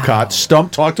bold move, Cot.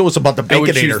 Stump, talk to us about the I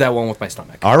would Baconator. choose that one with my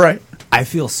stomach. All right. I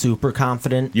feel super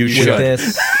confident You with should.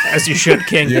 this. As you should,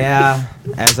 King. Yeah,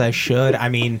 as I should. I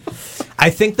mean,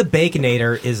 I think the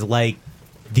Baconator is like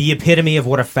the epitome of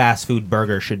what a fast food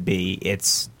burger should be.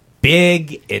 It's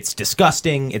big, it's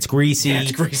disgusting, it's greasy,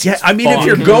 Yeah, I mean, if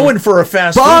you're going for a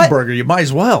fast But- food burger, you might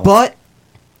as well. but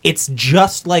it's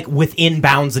just like within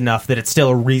bounds enough that it's still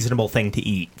a reasonable thing to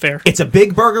eat. Fair. It's a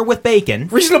big burger with bacon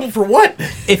Reasonable for what?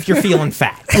 if you're feeling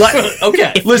fat.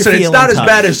 Okay. If Listen, you're it's feeling not as tight.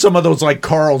 bad as some of those like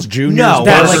Carl's Jr. No,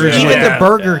 That's like true. even Yeah. the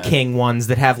Burger King ones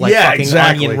that have like Yeah, fucking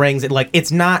exactly. onion rings. Like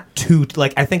it's not too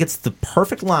like I think it's the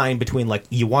perfect line between like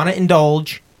you want to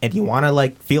indulge and you want to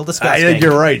like feel disgusting. I think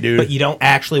you're right, dude. But you don't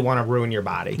actually want to ruin your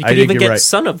body. You I could think even you're get right.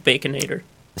 son of Baconator.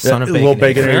 Son of Little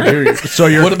bacon. Baconator Jr. So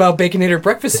your What about Baconator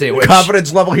breakfast sandwich?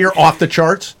 confidence level here off the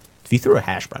charts? If you threw a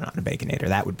hash brown on a Baconator,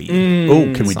 that would be.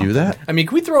 Oh, can we do that? I mean,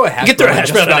 can we throw a hash You can throw a brown hash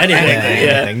just brown on about anything.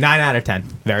 Yeah. Anything. 9 out of 10.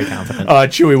 Very confident.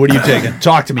 Chewy, what are you taking?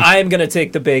 Talk to me. I am going to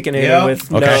take the Baconator Yep.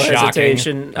 with no Okay.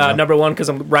 hesitation. Number one, because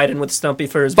I'm riding with Stumpy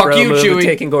for his Fuck bro you, move Chewy. of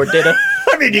taking Gordita.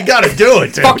 I mean, you got to do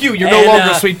it, dude. Fuck you, you're no And,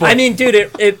 longer a sweet boy. I mean, dude,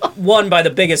 it won by the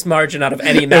biggest margin out of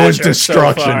any match. was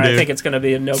destruction, so far. dude. I think it's going to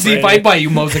be a no-brainer. see if I buy you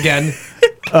Moe's again.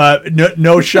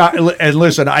 No shot. And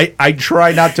listen, I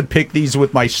try not to pick these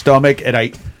with my stomach, and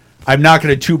I'm not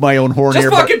going to toot my own horn Just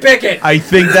here. fucking but pick it. I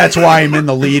think that's why I'm in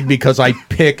the lead, because I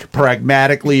pick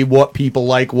pragmatically what people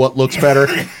like, what looks better.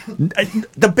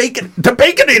 The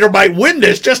Baconator might win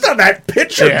this just on that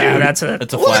picture, Yeah, dude. that's it.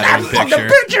 It's a Look at that flattering fucking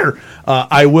picture. picture.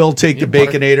 I will take the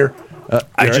Baconator.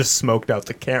 I just smoked out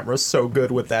the camera so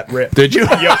good with that rip. Did you?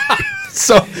 Yep.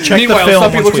 So Meanwhile, film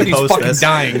some people once look we like he's post fucking this.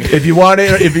 dying. if you want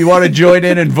to join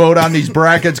in and vote on these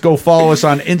brackets, go follow us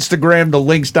on Instagram. The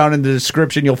link's down in the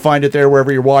description. You'll find it there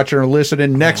wherever you're watching or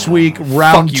listening. Next week,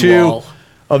 round Fuck you 2 all.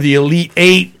 of the Elite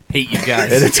 8, Hate you and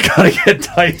guys. it's gonna get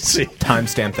dicey.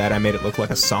 Timestamp that. I made it look like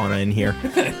a sauna in here.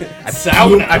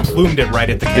 Sauna. I plumed it right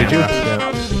at the camera. you?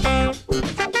 Yeah.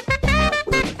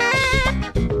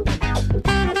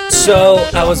 So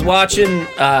I was watching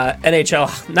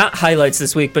NHL, not highlights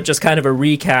this week, but just kind of a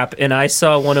recap, and I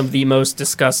saw one of the most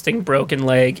disgusting broken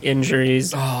leg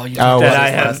injuries Oh, you Oh, that was I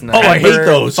it have last night? Oh, I hate ever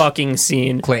those. fucking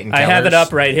seen. Clayton I have it Kellers.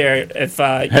 up right here. If you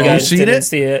you guys seen didn't it?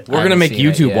 see it, We're gonna haven't make seen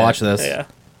it YouTube yet. watch this. yeah,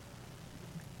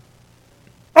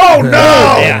 Oh no!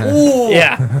 yeah,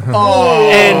 yeah.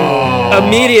 And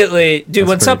immediately, dude,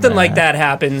 when pretty something like bad. that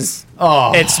happens,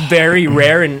 Oh. it's very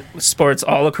rare in sports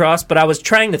all across. But I was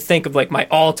trying to think of like my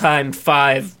all-time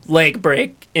 5 leg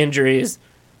break injuries,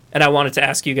 and I wanted to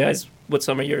ask you guys what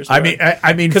some of yours were.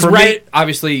 I mean, 'Cause for right- me,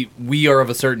 Obviously, we are of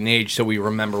a certain age, so we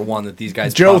remember one that these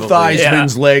guys. Joe probably-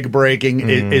 Theismann's leg breaking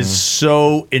is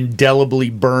so indelibly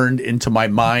burned into my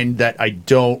mind that I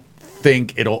don't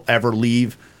think it'll ever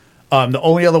leave. The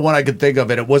only other one I could think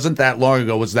of, and it wasn't that long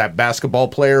ago, was that basketball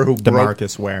player who broke,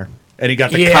 DeMarcus Ware. and he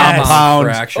got the Yes. compound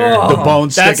fracture. the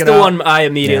bones That's sticking the out. one I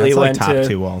immediately Yeah, went it's like top to.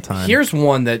 2 all time. Here's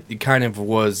one that kind of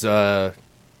was. I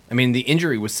mean, the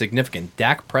injury was significant.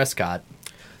 Dak Prescott.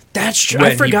 That's true. when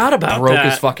I he forgot about broke that.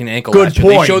 his fucking ankle. Good last year.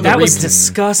 They point. showed the That was replay-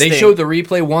 disgusting. They showed the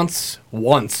replay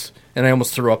once, and I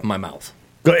almost threw up in my mouth.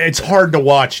 It's hard to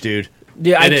watch, dude.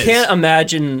 Yeah, I It is. can't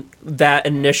imagine that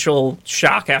initial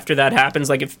shock after that happens.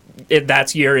 Like if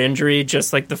that's your injury,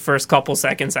 just like the first couple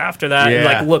seconds after that, and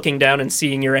Yeah. like looking down and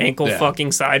seeing your ankle Yeah.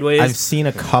 fucking sideways. I've seen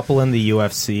a couple in the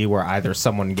UFC where either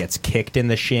someone gets kicked in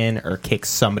the shin or kicks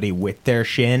somebody with their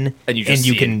shin, And you just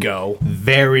see it go.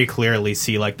 very clearly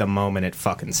see like the moment it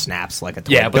fucking snaps like a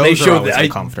twig. Yeah, but Those they are showed always that.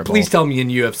 uncomfortable. Please tell me in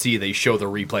UFC they show the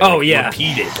replay. Oh, like, yeah.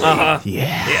 repeatedly.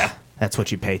 Yeah, that's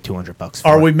what you pay $200 for.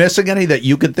 Are we missing any that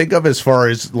you could think of as far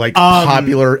as like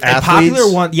popular a athletes?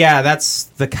 popular one? Yeah, that's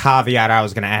the caveat I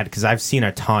was going to add because I've seen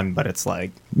a ton, but it's like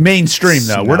Mainstream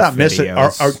though. We're not Snuff missing.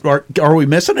 videos. Are we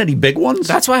missing any big ones?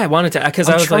 That's why I wanted to, because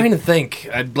I I'm was trying like, to think.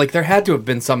 Like there had to have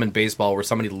been some in baseball where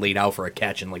somebody laid out for a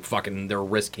catch and like fucking their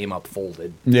wrist came up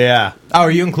folded. yeah. oh,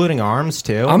 are you including arms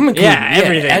too? I'm including,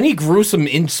 everything. Any gruesome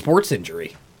in sports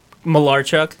injury.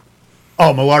 Malarchuk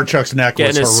Oh, Malarchuk's neck was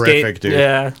getting his horrific, skate. dude.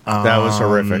 Yeah. That was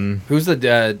horrific. Who was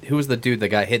the dude that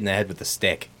got hit in the head with the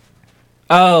stick?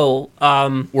 Oh,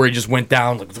 Where he just went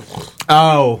down like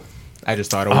oh, I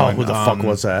just thought it Oh, was. who the fuck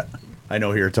was that? I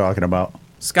know who you're talking about.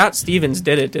 Scott Stevens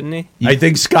did it, didn't he? I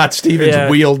think Scott Stevens Yeah.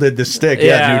 wielded the stick. Yeah,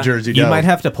 Yeah. New Jersey. You Devils. might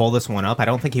have to pull this one up. I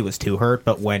don't think he was too hurt,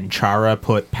 but when Chara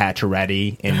put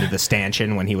Pacioretty into the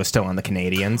stanchion when he was still on the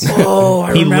Canadians, Oh,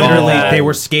 I he remember literally that. they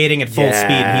were skating at full Yeah.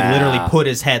 speed, and he literally put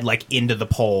his head like into the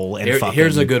pole and fucking.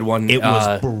 Here's a good one. It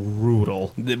was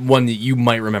brutal. the one that you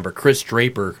might remember. Chris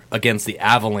Draper against the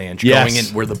Avalanche Yes. going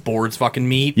in where the boards fucking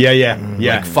meet. Yeah, yeah,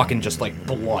 yeah, Like fucking just like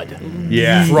blood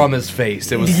yeah. from his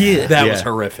face. It was that was Yeah.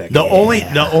 horrific. The only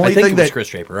I think thing it was that Chris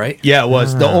Draper, right? yeah, it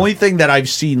was the only thing that I've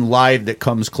seen live that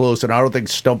comes close, and I don't think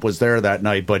Stump was there that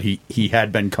night, but he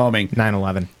had been coming.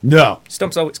 9/11. No,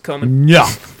 Stump's always coming. no.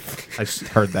 I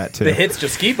heard that too. The hits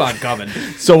just keep on coming.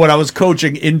 So when I was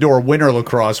coaching indoor winter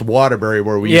lacrosse, Waterbury,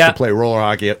 where we used Yeah. to play roller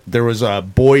hockey, there was a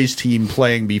boys team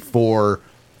playing before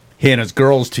Hannah's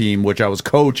girls team, which I was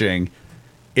coaching.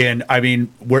 And I mean,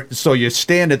 so you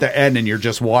stand at the end and you're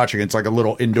just watching. It's like a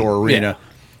little indoor arena.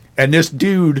 And this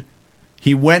dude,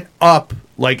 he went up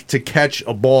like to catch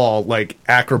a ball, like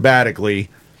acrobatically.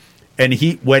 And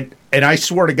he went, and I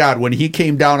swear to God, when he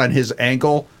came down on his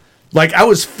ankle, like I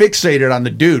was fixated on the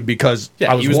dude because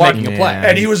Yeah, I was he was watching making a play.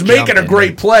 and he was making a Jumping.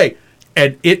 great play,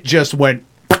 and it just went.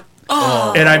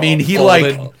 And I mean, he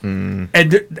like,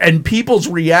 folded. and people's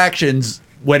reactions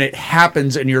when it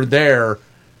happens and you're there,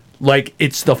 like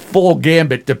it's the full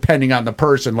gambit depending on the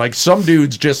person. Like some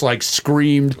dudes just like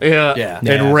screamed Yeah.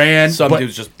 and ran. Some but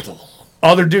dudes just.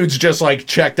 other dudes just like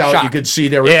checked out. Shocked. You could see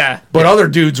there. Yeah. But other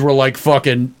dudes were like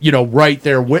fucking, right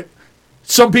there with.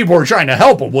 Some people were trying to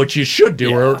help them, which you should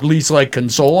do, or at least like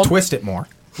console them. Twist it more.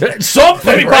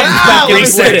 Something, back right? and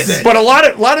sit it. But a lot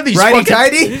of these Righty fucking,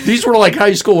 tighty? these were like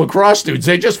high school lacrosse dudes.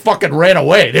 They just fucking ran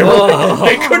away. They were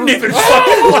they couldn't even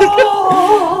fucking.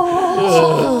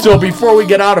 So before we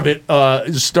get out of it,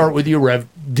 start with you, Rev.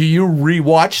 Do you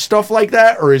rewatch stuff like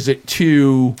that, or is it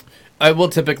too? I will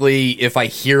typically, if I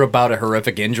hear about a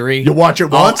horrific injury, You watch it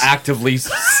I'll once? actively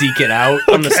seek it out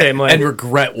I'm the same way. and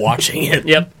regret watching it.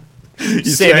 Yep. Same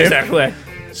same? exact way.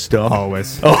 Stuff.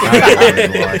 Always. Oh. I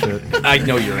watch it. I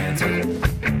know your answer.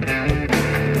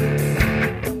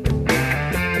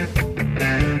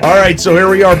 All right, so here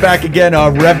we are back again.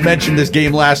 Rev mentioned this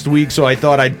game last week, so I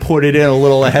thought I'd put it in a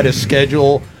little ahead of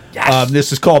schedule. Yes.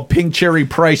 This is called Pink Cherry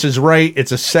Price is Right.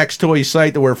 It's a sex toy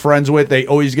site that we're friends with. They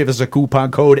always give us a coupon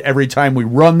code every time we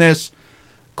run this.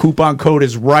 Coupon code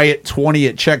is Riot20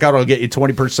 at checkout. It'll get you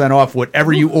 20% off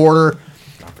whatever you order,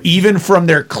 even from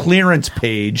their clearance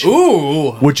page,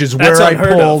 Ooh. which is That's where I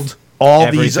unheard of. pulled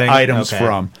all these Everything? items Okay.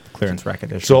 from. Clearance rack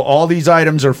edition. So all these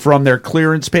items are from their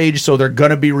clearance page, so they're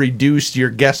going to be reduced. You're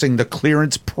guessing the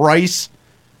clearance price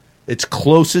it's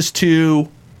closest to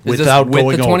Is without this with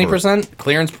going the over. 20%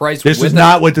 clearance price? This with is it?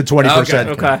 not with the 20%.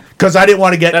 Okay. Because I didn't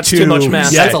want to get That's too much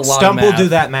math. Yeah, That's a lot. Stump will math. do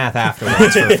that math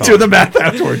afterwards. for to fun. the math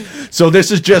afterward. So this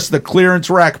is just the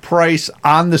clearance rack price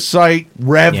on the site.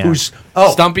 Rev, Yeah. who's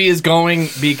Stumpy is going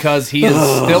because he is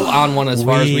still on one as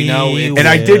far as we know. It's and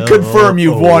I did confirm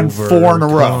you've won 4 in a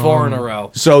row. 4 in a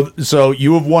row. So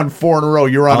you have won 4 in a row.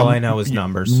 You're on All a I know is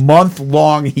numbers.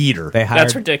 month-long heater. They hired,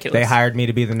 That's ridiculous. They hired me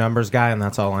to be the numbers guy, and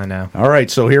that's all I know. All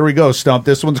right, so here we go, Stump.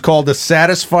 This one's called the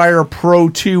Satisfyer Pro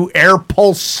 2 Air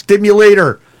Pulse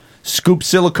Stimulator. Scoop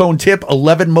silicone tip,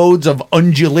 11 modes of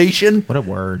undulation. What a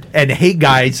word. And hey,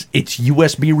 guys, it's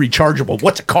USB rechargeable.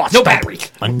 What's it cost? No Stump?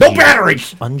 batteries. No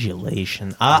batteries.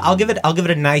 Undulation. I'll give it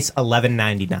a nice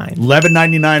 $11.99.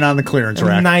 $11.99 on the clearance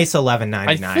rack. Nice I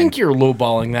 $11.99. think you're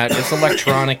lowballing that. It's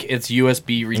electronic. It's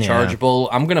USB rechargeable.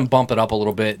 I'm gonna bump it up a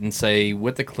little bit and say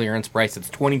with the clearance price,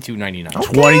 it's $22.99.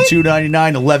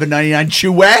 $22.99, $11.99.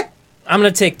 Chewy? I'm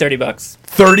gonna take $30.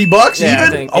 $30 Yeah, I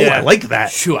even? think- Oh, yeah. I like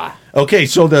that. Sure. Okay,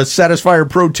 so the Satisfyer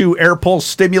Pro 2 Air Pulse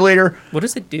Stimulator What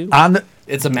does it do? on the.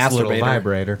 It's a It's a little masturbator.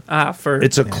 vibrator. For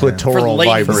It's a clitoral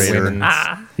ladies. vibrator.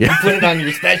 Women's- Put it on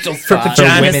your special spot. For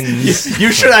vaginas. women's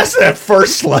You should ask that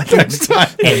first slide next time.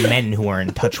 and men who are in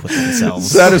touch with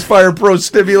themselves. Satisfyer Pro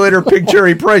Stimulator, Pink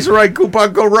Cherry Price Right,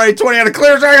 coupon code Right 20 on a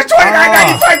clearance rack.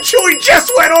 $29.95. Chewy just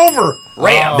went over.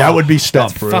 Ram. That would be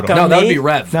Stump. fuck No, up that would me. be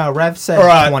Rev. No, Rev said All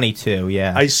right. 22,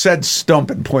 yeah. I said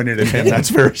Stump and pointed at him. That's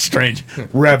very strange.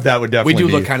 Rev, that would We definitely do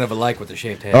be. look kind of alike with the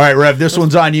shaved head. All right, Rev, this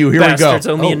one's on you. Here Bastards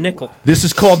we owe go. me a nickel. This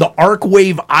is called the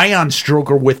ArcWave Ion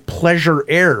Stroker with Pleasure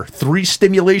Air. 3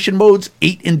 stimulation modes,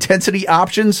 8 intensity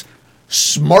options,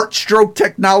 smart stroke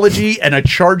technology, and a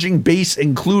charging base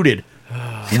included.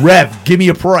 Rev, give me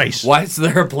a price. Why is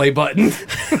there a play button?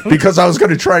 Because I was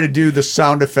going to try to do the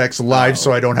sound effects live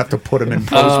so I don't have to put them in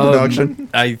post-production.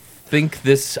 I think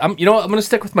this. You know what? I'm gonna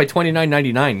stick with my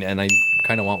 $29.99, and I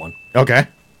kind of want one. Okay.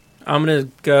 I'm gonna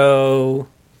go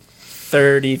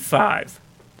 35.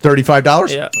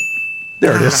 $35? Yeah.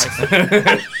 There it is.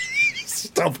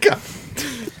 Stump guy.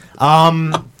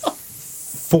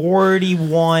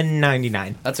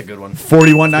 $41.99. That's a good one.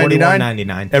 $41.99.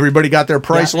 $41.99. Everybody got their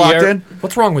price Yeah, locked you're- in?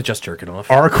 What's wrong with just jerking off?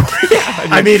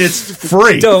 ArcWave. I mean, it's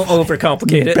free. Don't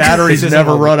overcomplicate it. Batteries This isn't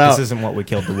never what we- run out. This isn't what we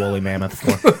killed the woolly mammoth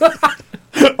for.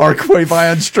 ArcWave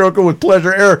Ion Stroker with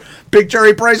Pleasure Air. Big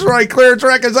Cherry Price Right clearance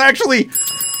rack is actually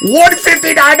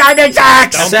 $159.96.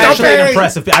 It's actually an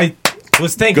impressive. I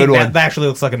was thinking Good one. that actually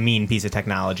looks like a mean piece of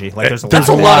technology. Like there's a There's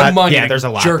lot. a a lot lot. of money. Yeah, to there's a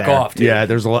lot Jerk there. off. Dude. Yeah,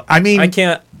 there's a lot. I mean, I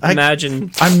can't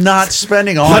imagine I'm not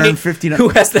spending Honey- $159. who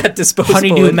has that disposable.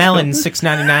 Honeydew income. melon,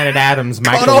 $6.99 at Adams,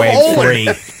 Cut a hole microwave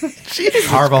in free.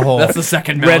 Carve a hole. That's the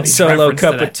second Red Melody Solo reference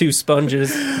cup today. with 2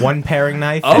 sponges. One paring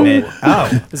knife. Oh. And it,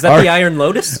 Is that All the right. Iron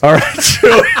Lotus? All right,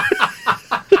 Chewy.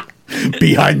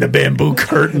 Behind the bamboo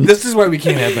curtain. This is why we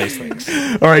can't have nice things.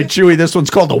 All right, Chewy, this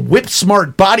one's called the Whip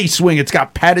Smart Body Swing. It's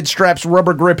got padded straps,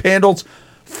 rubber grip handles,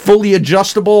 fully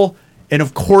adjustable, and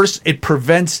of course, it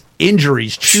prevents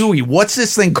injuries. Chewy, what's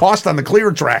this thing cost on the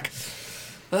clearance rack?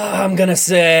 I'm gonna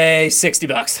say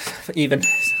 $60 even.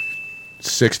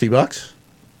 $60.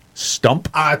 Stump.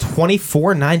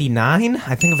 $24.99.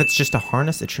 I think if it's just a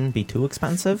harness, it shouldn't be too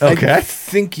expensive. Okay. I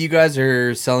think you guys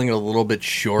are selling it a little bit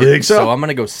short. You think so? I'm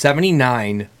gonna go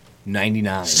 $79.99.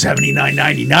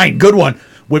 $79.99. Good one.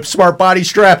 Whip Smart Body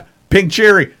Strap. Pink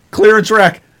cherry, clearance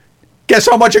rack. Guess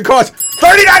how much it costs?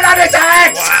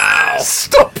 $39.96. Wow.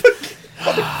 Stupid.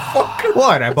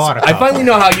 What? I bought it. I finally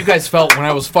know how you guys felt when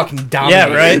I was fucking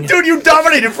dominating. Yeah, right? Dude, you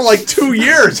dominated for like 2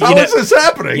 years. How is this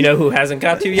happening? You know who hasn't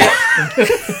got to yet?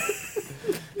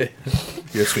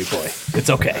 You're a sweet boy. It's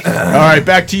okay. All right,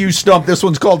 back to you, Stump. This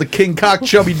one's called the King Cock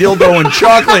Chubby Dildo and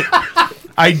Chocolate.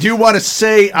 I do want to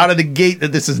say out of the gate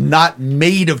that this is not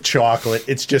made of chocolate.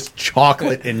 It's just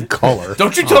chocolate in color.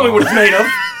 Don't you tell me what it's made of.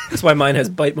 That's why mine has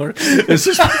bite marks. This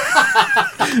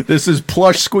is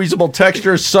plush, squeezable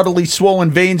texture, subtly swollen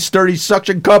veins, sturdy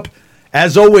suction cup.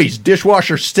 As always,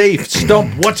 dishwasher safe.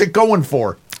 Stump, what's it going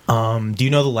for? Do you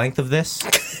know the length of this?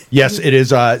 Yes, it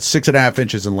is 6.5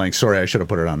 inches in length. Sorry, I should have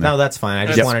put it on there. No, that's fine. I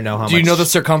just want to know how much. Do you know the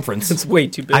circumference? It's way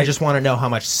too big. I just want to know how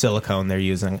much silicone they're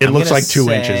using. It looks like 2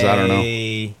 inches. I don't know.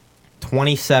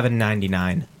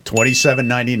 $27.99.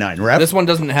 $27.99. Rep? This one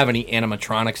doesn't have any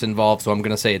animatronics involved, so I'm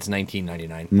going to say it's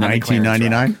 $19.99.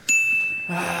 $19.99.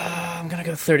 I'm gonna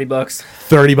go $30.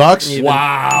 $30.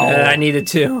 Wow. I needed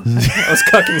to. I was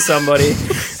cucking somebody.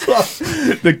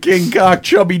 The King Cock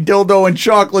Chubby Dildo and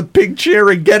Chocolate Pink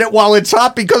Cherry. Get it while it's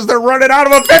hot because they're running out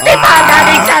of a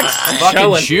 $55.96. Fucking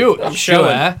showing. shoot. I'm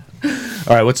showing. Sure.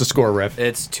 All right, what's the score, Rev?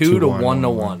 It's 2 to 1 to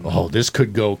 1. Oh, this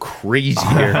could go crazy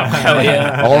here. Hell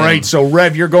yeah. All right, so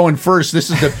Rev, you're going first. This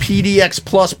is the PDX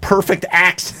Plus Perfect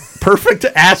Ass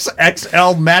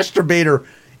XL Masturbator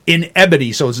in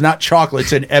ebony. So it's not chocolate,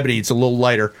 it's in ebony. It's a little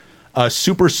lighter.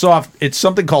 Super soft. It's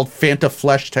something called Fanta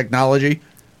Flesh technology,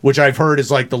 which I've heard is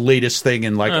like the latest thing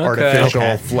in like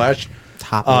artificial flesh.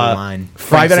 Top of the line.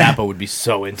 Frank Zappa would be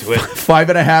so into it.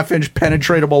 5.5 inch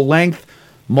penetratable length,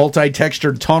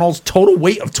 multi-textured tunnels, total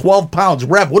weight of 12 pounds.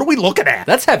 Rev, what are we looking at?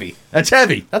 That's heavy. That's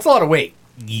heavy. That's a lot of weight.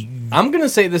 I'm going to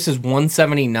say this is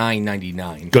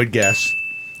 $179.99. Good guess.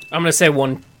 I'm gonna say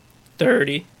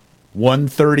 130.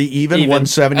 130 even, Even.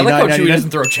 179. I like how Chewy doesn't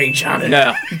throw change on it.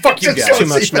 No. Fuck you Just guys. Too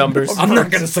much numbers. I'm not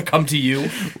going to succumb to you.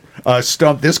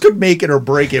 Stump, this could make it or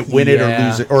break it, win it or Yeah.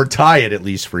 lose it, or tie it at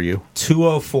least for you.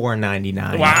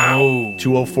 $204.99. Wow.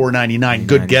 204.99.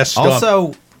 Good guess, Stump.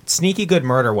 Also, sneaky good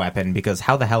murder weapon, because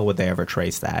how the hell would they ever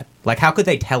trace that? Like, how could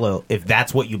they tell if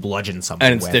that's what you bludgeon someone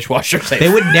And it's with? dishwasher safe.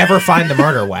 They would never find the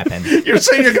murder weapon. You're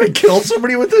saying you're going to kill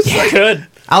somebody with this thing? Good.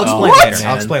 I'll explain What? later.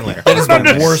 I'll explain later. That is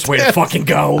the worst way to fucking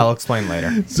go. I'll explain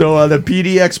later. So the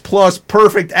PDX Plus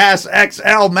Perfect Ass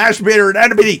XL Masturbator and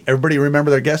Enemy. Everybody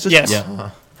remember their guesses? Yes.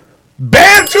 Yeah.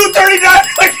 Bam!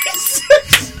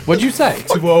 239.96. What'd you say?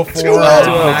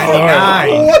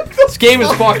 204.99. What the This game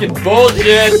is fucking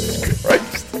bullshit.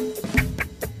 Christ?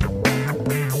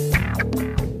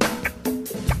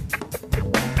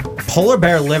 Polar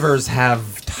bear livers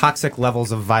have toxic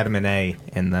levels of vitamin A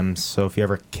in them, so if you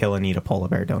ever kill and eat a polar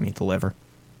bear, don't eat the liver.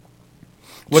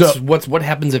 What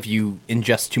happens if you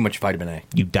ingest too much vitamin A?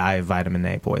 You die of vitamin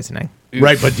A poisoning.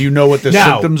 Right, but do you know what the No.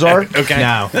 symptoms are? Okay.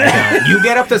 No, I don't. You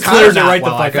get up this Clears high it right the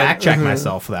while I fuck up. fact check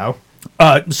myself, though.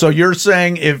 So you're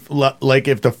saying if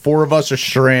the four of us are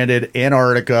stranded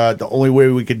Antarctica, the only way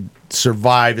we could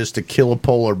survive is to kill a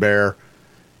polar bear.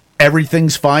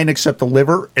 Everything's fine except the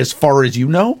liver, as far as you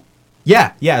know.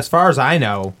 Yeah, as far as I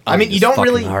know. I mean, you don't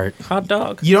really Hot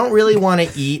dog. you don't really want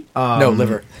to eat No,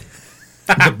 liver.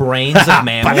 the brains of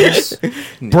mammals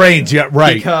Brains, yeah,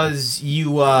 right. because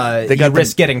you got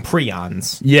risk getting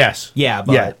prions. Yes. Yeah,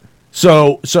 but Yeah.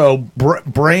 So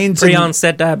brains. Prion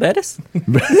said diabetes? I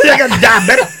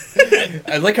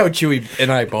like how Chewy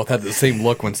and I both had the same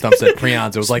look when Stump said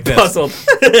prions. It was like this. Puzzled.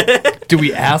 Do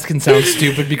we ask and sound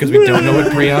stupid because we don't know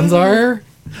what prions are?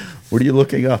 What are you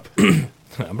looking up?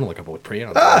 I'm going to look up what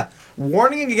prions are.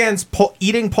 warning against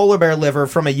eating polar bear liver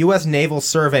from a U.S. Naval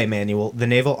Survey Manual, the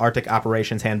Naval Arctic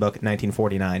Operations Handbook,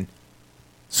 1949.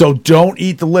 So don't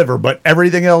eat the liver, but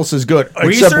everything else is good.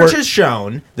 Research has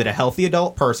shown that a healthy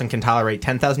adult person can tolerate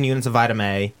 10,000 units of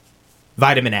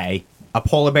vitamin A. A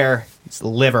polar bear's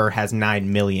liver has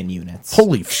 9 million units.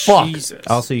 Holy fuck. Jesus.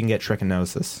 Also, you can get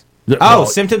trichinosis. Well,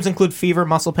 Symptoms include fever,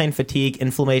 muscle pain, fatigue,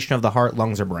 inflammation of the heart,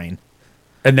 lungs, or brain.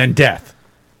 and then death.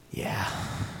 Yeah.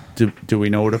 Do we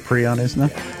know what a prion is now?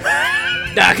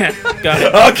 Okay. Got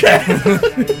it.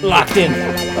 Okay. Locked in.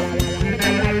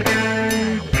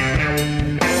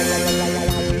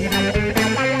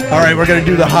 All right, we're going to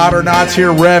do the hot or nots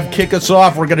here. Rev, kick us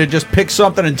off. We're going to just pick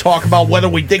something and talk about whether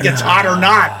we think it's hot or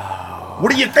not. What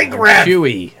do you think, Rev?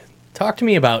 Chewy, talk to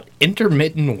me about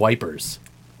intermittent wipers.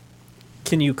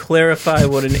 Can you clarify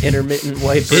what an intermittent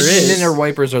wiper is? Intermittent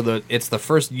wipers are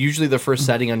usually the first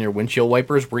setting on your windshield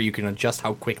wipers where you can adjust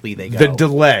how quickly they go. The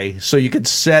delay, so you can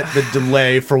set the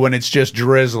delay for when it's just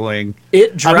drizzling.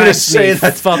 It I'm gonna drives say me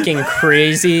that- fucking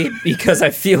crazy because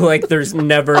I feel like there's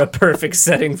never a perfect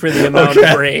setting for the amount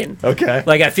of rain. Okay.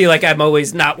 Like I feel like I'm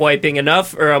always not wiping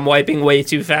enough, or I'm wiping way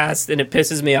too fast, and it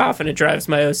pisses me off, and it drives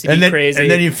my OCD crazy. And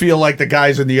then you feel like the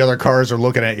guys in the other cars are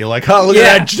looking at you like, oh, look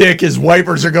Yeah. at that dick. His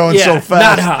wipers are going so fast.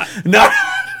 not hot. Not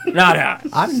Not hot.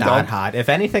 I'm not hot. If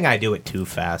anything, I do it too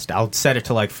fast. I'll set it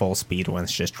to like full speed when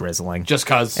it's just drizzling. Just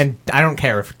cause. And I don't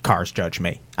care if cars judge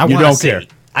me. I You wanna don't see. care.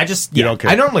 I just You don't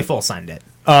care. I normally full send it.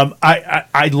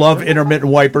 I love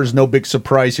intermittent wipers. No big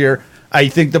surprise here. I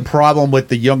think the problem with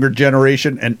the younger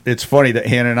generation, and it's funny that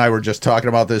Hannah and I were just talking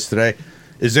about this today,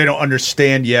 is they don't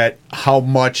understand yet how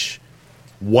much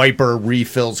wiper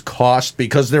refills cost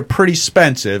because they're pretty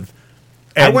expensive.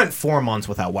 I And- went 4 months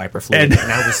without wiper fluid,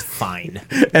 and I was fine.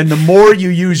 And the more you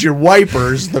use your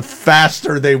wipers, the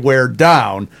faster they wear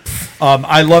down.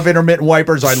 I love intermittent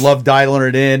wipers. I love dialing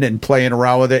it in and playing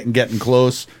around with it and getting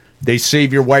close. They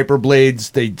save your wiper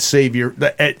blades. They save your.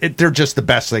 They're just the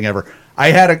best thing ever.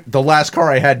 The last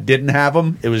car I had didn't have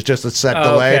them. It was just a set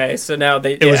delay. Okay, so now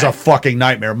they. It was a fucking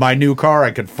nightmare. My new car,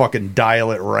 I could fucking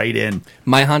dial it right in.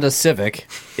 My Honda Civic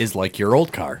is like your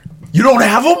old car. You don't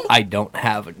have them? I don't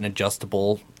have an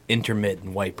adjustable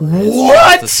intermittent wiper.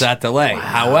 What? It's a set delay.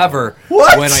 However,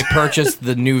 What? when I purchased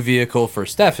the new vehicle for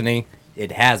Stephanie,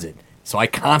 it has it. So I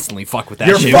constantly fuck with that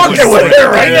You're shit. fucking with it,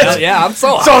 right? Yeah, I'm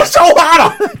so So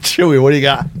hot on it. Chewy, what do you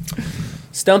got?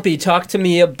 Stumpy, talk to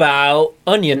me about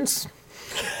onions.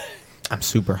 I'm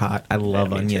super hot. I love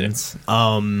me too. onions.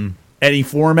 Any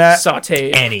format?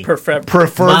 Saute. Any. Preferred My,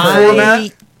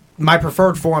 format? my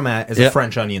preferred format is Yep. a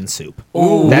French onion soup.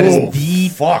 Ooh. That is the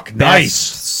Fuck, best nice.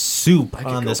 soup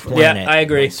on this Yeah, planet. I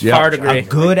agree. Yeah. Hard A agree.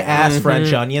 good ass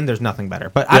French onion. There's nothing better.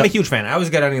 But I'm Yep. a huge fan. I always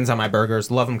get onions on my burgers.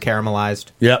 Love them caramelized.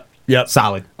 Yep.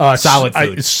 Solid. Uh, Solid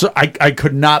food. I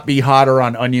could not be hotter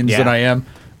on onions Yeah. than I am.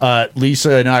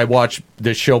 Lisa and I watched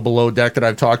the show Below Deck that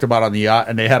I've talked about on the yacht,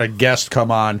 and they had a guest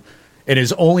come on, and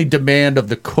his only demand of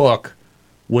the cook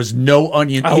was no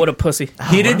onion. Oh, what a pussy. He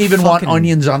what didn't a even want fucking-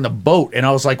 onions on the boat, and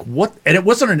I was like, "What?" And it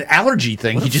wasn't an allergy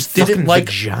thing. What He a just didn't fucking like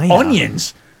vagina.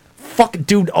 onions. Fuck,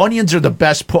 dude, onions are the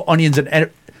best. Put onions in. And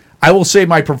I will say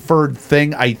my preferred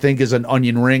thing I think is an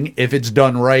onion ring if it's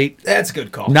done right. That's a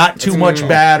good call. Not too much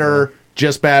batter,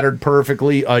 just battered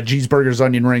perfectly. Cheeseburgers,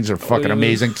 onion rings are fucking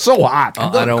amazing. So hot, I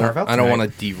carve don't out want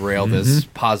tonight. to derail this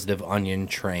positive onion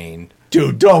train.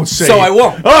 dude. Don't say. So it. I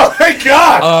won't. Oh my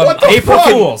god! What the April fuck?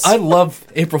 Fools. I love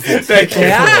April Fools. Thank you.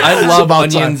 I It's love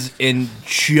about time. onions in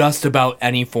just about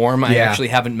any form. I Yeah. actually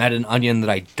haven't met an onion that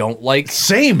I don't like.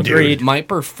 Same, dude. Agreed. My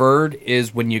preferred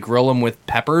is when you grill them with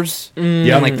peppers,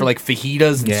 Yeah. and like for like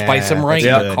fajitas and Yeah, spice them right,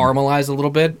 that's and good. caramelize a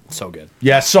little bit. So good.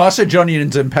 Yeah, sausage,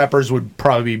 onions, and peppers would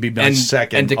probably be my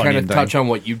second. And to kind onion of thing. touch on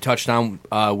what you touched on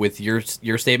with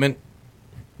your statement,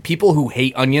 people who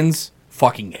hate onions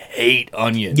fucking hate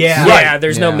onions. Yeah. Yeah,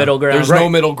 there's no middle ground. There's no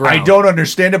middle ground. I don't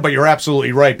understand it, but you're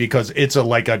absolutely right because it's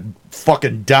like a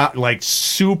fucking like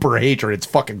super hatred. It's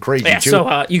fucking crazy. Yeah, too. so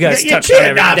hot. You guys you touched on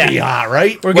can't not everything. be hot,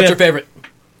 right? We're What's gonna your favorite?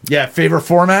 Yeah, favorite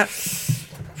format?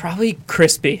 probably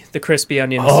crispy. The crispy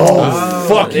onions. Oh,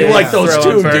 fuck, you Yeah, like those throw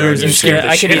too, on burgers dude. and shit.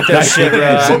 I could eat those shit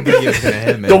raw.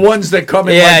 The ones that come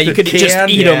in Yeah, like you the could just can?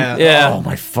 eat them. Yeah. Oh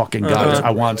my fucking god, I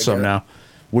want some now.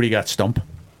 What do you got, Stump?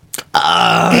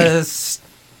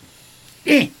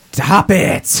 Stop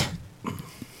it.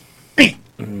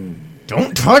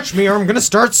 Don't touch me or I'm going to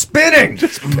start spinning.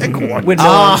 Pick one. With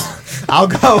I'll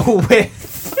go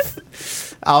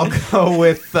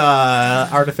with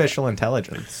artificial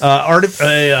intelligence.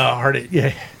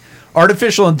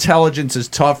 Artificial intelligence is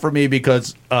tough for me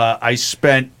because I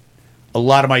spent a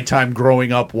lot of my time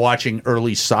growing up watching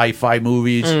early sci-fi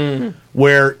movies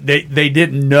where they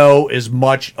didn't know as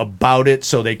much about it,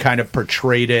 so they kind of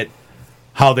portrayed it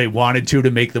how they wanted to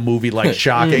make the movie like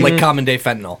shocking. Like Common Day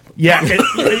Fentanyl. Yeah,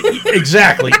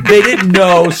 exactly. They didn't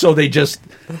know, so they just.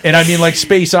 And I mean, like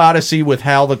Space Odyssey with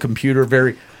HAL the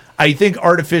computer. I think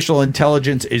artificial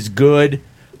intelligence is good,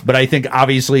 but I think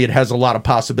obviously it has a lot of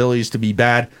possibilities to be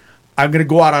bad. I'm going to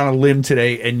go out on a limb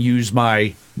today and use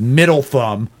my middle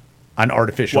thumb on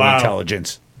artificial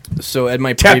intelligence. So at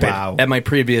my Tepid. at my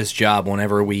previous job,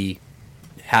 whenever we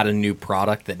had a new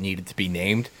product that needed to be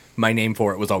named, my name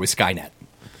for it was always Skynet.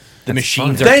 The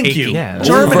machines are Thank taking you, Yeah.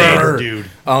 Terminator, over. dude.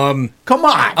 Come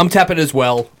on. I'm tepid as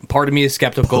well, part of me is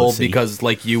skeptical Pussy. because,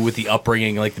 like you, with the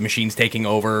upbringing, like the machines taking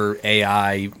over,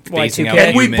 AI phasing Y2K. out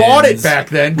And we humans. bought it back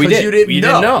then We because did. you didn't We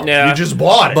know. didn't know. Yeah. You just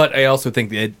bought it. But I also think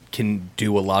that it can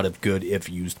do a lot of good if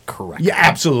used correctly. yeah,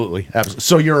 absolutely.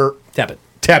 So you're Tap it.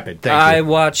 tepid. Thank I you.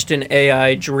 watched an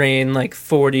AI drain like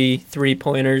 40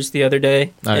 3-pointers the other day, I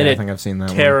and don't it think I've seen that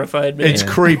one. terrified me. It's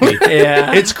creepy.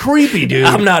 yeah, It's creepy, dude.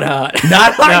 I'm not hot.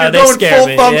 Not No, you're they going scare full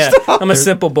me. thumb Yeah. stuff. I'm a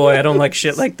simple boy. I don't like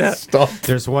shit like that. Stuff.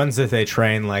 There's ones that they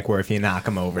train like where if you knock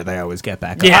them over, they always get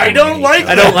back up. Yeah. and I don't eat like them.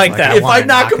 I don't like that. If I wanna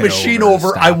knock a it machine over, over,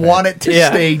 stop I want it to Yeah.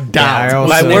 stay down. I also- My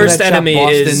What's the name worst of that shop?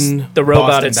 enemy is Boston- the robot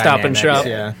Boston at Stop and Dynamics, Shop.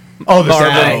 Yeah. Oh, the Marvin.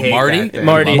 guy. I hate Marty? that thing.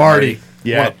 Marty. Marty.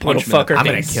 Yeah. What, punch Little him in the fucker. I'm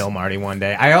gonna face. kill Marty one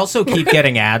day. I also keep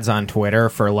getting ads on Twitter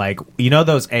for like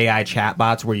those AI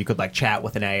chatbots where you could like chat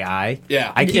with an AI.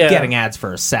 Yeah. I keep Yeah. getting ads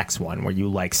for a sex one where you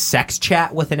like sex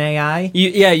chat with an AI.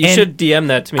 You And should DM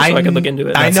that to me so I can look into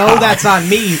it. I know that's on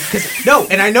me.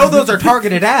 And I know those are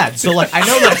targeted ads. So like I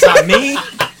know that's on me.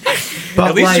 But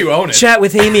At least like, you own it. Chat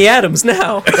with Amy Adams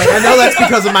now. like, I know that's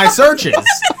because of my searches.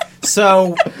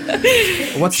 So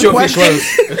what's the Show me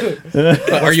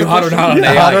question? Are you hot or not on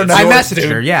AI? Hot or not? I Sure, messaged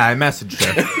her. Yeah, I messaged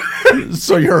her.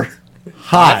 So you're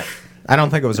hot. I don't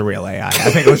think it was a real AI. I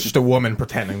think it was just a woman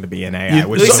pretending to be an AI.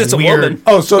 Which At least is it's a weird. woman.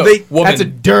 Oh, so they woman. That's a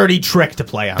dirty trick to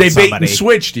play on they bait somebody. and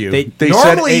switched you. They said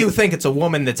normally a- you think it's a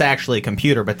woman that's actually a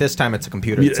computer, but this time it's a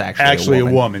computer that's actually a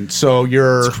woman. So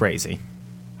you're It's crazy.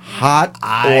 hot or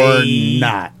I-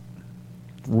 not?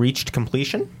 Reached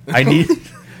completion? I need.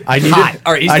 I need. Hot.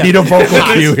 All right, he's I got- need a vocal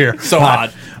cue here. So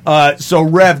hot. So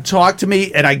Rev, talk to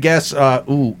me, and I guess.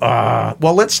 Well,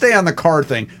 let's stay on the car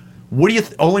thing. What do you?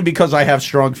 Only because I have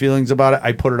strong feelings about it,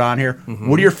 I put it on here. Mm-hmm.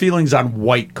 What are your feelings on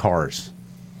white cars?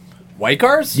 White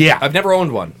cars? Yeah. I've never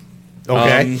owned one.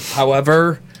 Okay.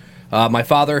 However, my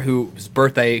father, whose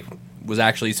birthday was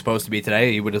actually supposed to be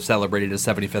today, he would have celebrated his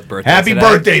 75th birthday. Happy today.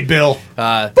 birthday, Bill!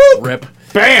 Rip.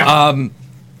 Bam.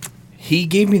 He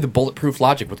gave me the bulletproof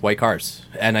logic with white cars,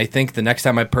 and I think the next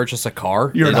time I purchase a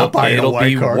car, You're not buying a it'll white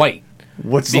be car. white.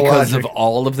 What's the Because logic? of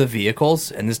all of the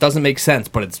vehicles, and this doesn't make sense,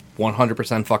 but it's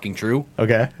 100% fucking true.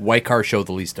 Okay. White cars show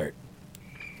the least dirt.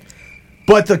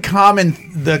 But the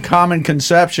common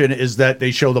conception is that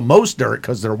they show the most dirt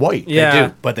because they're white. Yeah. They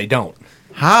do, but they don't.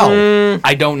 How?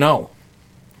 I don't know.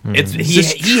 It's Is he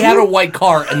this he had a white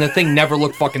car, and the thing never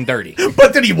looked fucking dirty.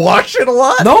 But did he wash it a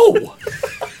lot? No.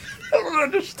 I don't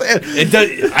understand. It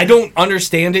does, I don't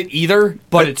understand it either,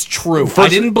 but it's true. I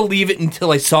didn't believe it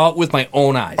until I saw it with my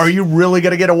own eyes. Are you really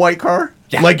going to get a white car?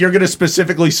 Yeah. Like you're going to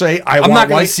specifically say, I I'm want not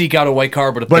going white? to seek out a white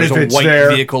car, but if But there's if a it's white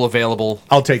there- vehicle available,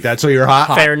 I'll take that. So you're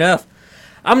hot? Fair enough.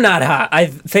 I'm not hot. I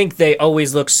think they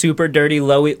always look super dirty.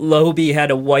 Loby had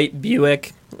a white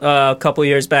Buick a couple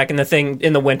years back, and the thing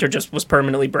in the winter just was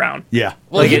permanently brown. Yeah.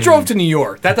 well, he drove to New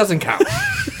York. That doesn't count.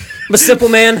 I'm a simple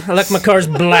man. I like my cars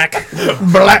black.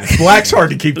 Black's hard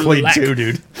to keep clean Black. too,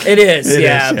 dude. It is, It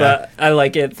yeah, is, yeah. but I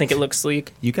like it. Think it looks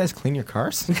sleek. You guys clean your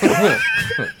cars?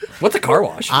 What's a car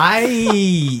wash?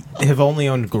 I have only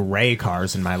owned gray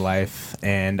cars in my life,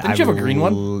 and Didn't you have a green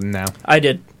one? No, I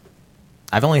did.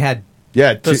 I've only had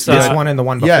Yeah. This, this Uh, one and the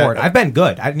one yeah. before it. I've been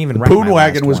good. I didn't even wreck my Poon last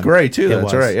wagon was one. gray too. It That's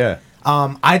was. right. Yeah.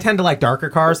 I tend to like darker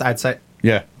cars. I'd say.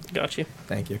 Yeah. Got you.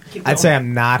 Thank you. I'd say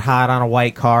I'm not hot on a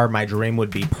white car. My dream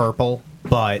would be purple,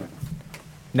 but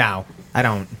no, I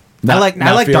don't. I like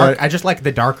not feel dark. it? I just like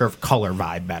the darker color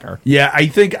vibe better. Yeah, I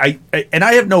think I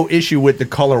have no issue with the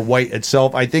color white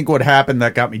itself. I think what happened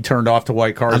that got me turned off to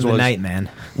white cars I'm the was night man.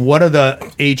 one of the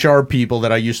HR people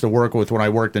that I used to work with when I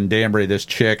worked in Danbury, this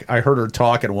chick, I heard her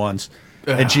talking once,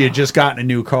 and she had just gotten a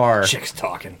new car. Chick's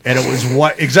talking. And it was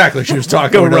what exactly she was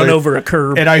talking Go about. run over a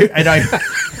curb. And I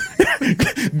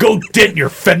go dent your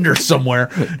fender somewhere.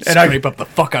 And I Scrape up the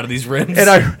fuck out of these rims. and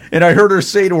I heard her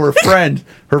say to her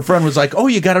friend was like, "Oh,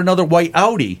 you got another white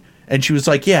Audi?" And she was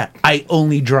like, "Yeah, I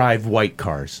only drive white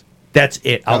cars. That's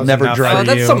it. I'll was never enough drive." for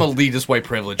that's you. some elitist white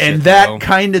privilege. And shit, that though.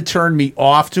 kind of turned me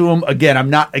off to him. Again, I'm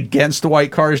not against the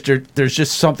white cars. There's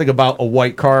just something about a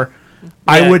white car.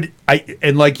 Yeah.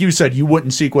 And like you said, you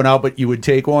wouldn't seek one out, but you would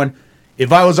take one.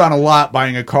 If I was on a lot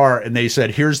buying a car and they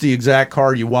said, "Here's the exact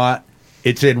car you want.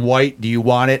 It's in white. Do you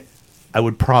want it?" I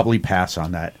would probably pass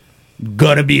on that.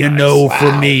 Gonna be a no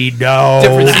for me. No.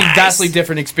 vastly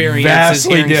different experiences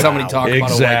Vastly hearing different. somebody talk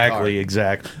about a white car.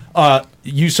 Exactly.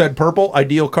 You said purple,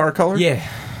 ideal car color? Yeah.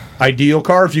 Ideal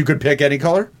car if you could pick any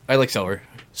color? I like silver.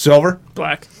 Silver?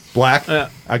 Black. Black? Yeah.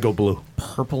 I go blue.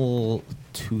 Purple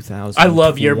 2000. I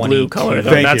love your blue color,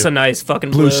 though. Thank That's you. a nice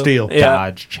fucking Blue blue. steel. Yeah.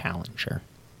 Dodge Challenger.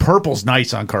 Purple's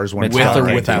nice on cars when it's With hot. or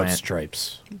Right. without Right.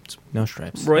 stripes. No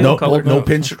stripes. Royal No, color. no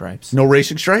pin stripes. no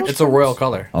racing stripes. It's a royal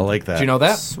color. I like that. Do you know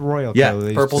that? It's royal. Yeah,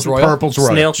 color. Purple's royal. Purple's royal.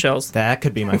 Snail shells. That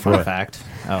could be my fun Right. fact.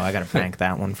 Oh, I gotta bank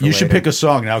that one for You should later. pick a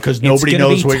song now because It's nobody gonna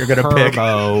knows be what you're gonna pick.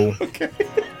 Turbo.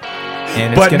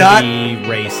 And it's But gonna not- be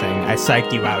racing. I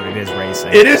psyched you out. It is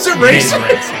racing. It isn't racing.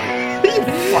 It is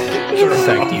racing.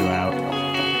 Psyched you out.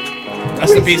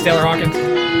 Rest in peace, Taylor Hawkins.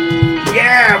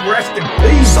 Yeah, rest in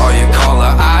peace. Saw your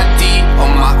caller ID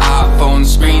on my iPhone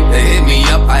screen. They hit me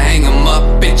up, I hang them up,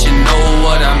 bitch, you know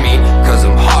what I mean. Cause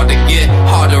I'm hard to get,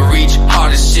 hard to reach,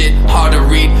 hard as shit, hard to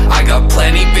read. I got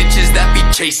plenty bitches that be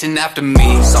chasing after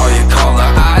me. Saw your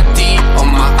caller ID on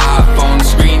my iPhone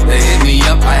screen. They hit me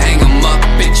up, I hang them up,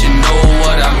 bitch, you know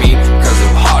what I mean. Cause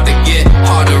I'm hard to get,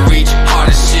 hard to reach, hard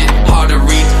as shit, hard to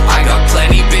read. I got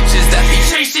plenty bitches that be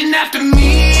chasing after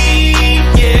me,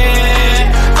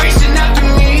 yeah. Racing after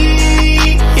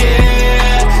me,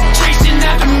 yeah. Chasing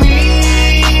after me,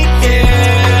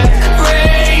 yeah.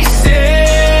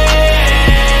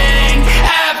 Racing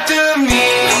after me.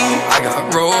 I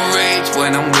got road rage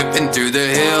when I'm whipping through the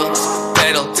hills.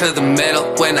 Pedal to the metal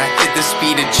when I hit the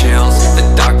speed of chills. The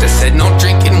doctor said no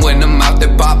drinking when I'm out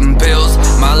there popping pills.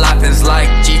 My life is like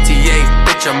GTA,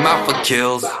 bitch, I'm out for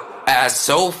kills. Ass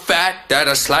so fat that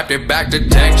I slapped it back to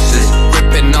Texas.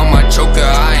 Ripping on my choker,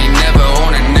 I ain't never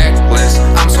own a necklace.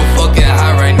 I'm so fucking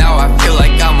high right now, I feel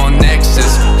like I'm on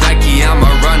Nexus. Nike, I'ma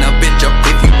run a bitch up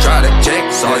if you try to check.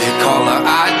 Saw your caller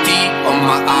ID on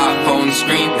my iPhone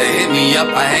screen. They hit me up,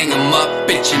 I hang them up,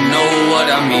 bitch, you know what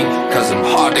I mean. Cause I'm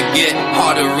hard to get,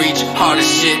 hard to reach, hard as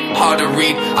shit, hard to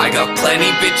read. I got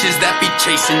plenty bitches that be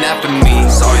chasing after me.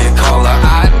 Saw your caller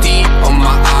ID on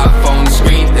my iPhone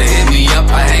screen. They hit me up,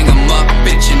 I hang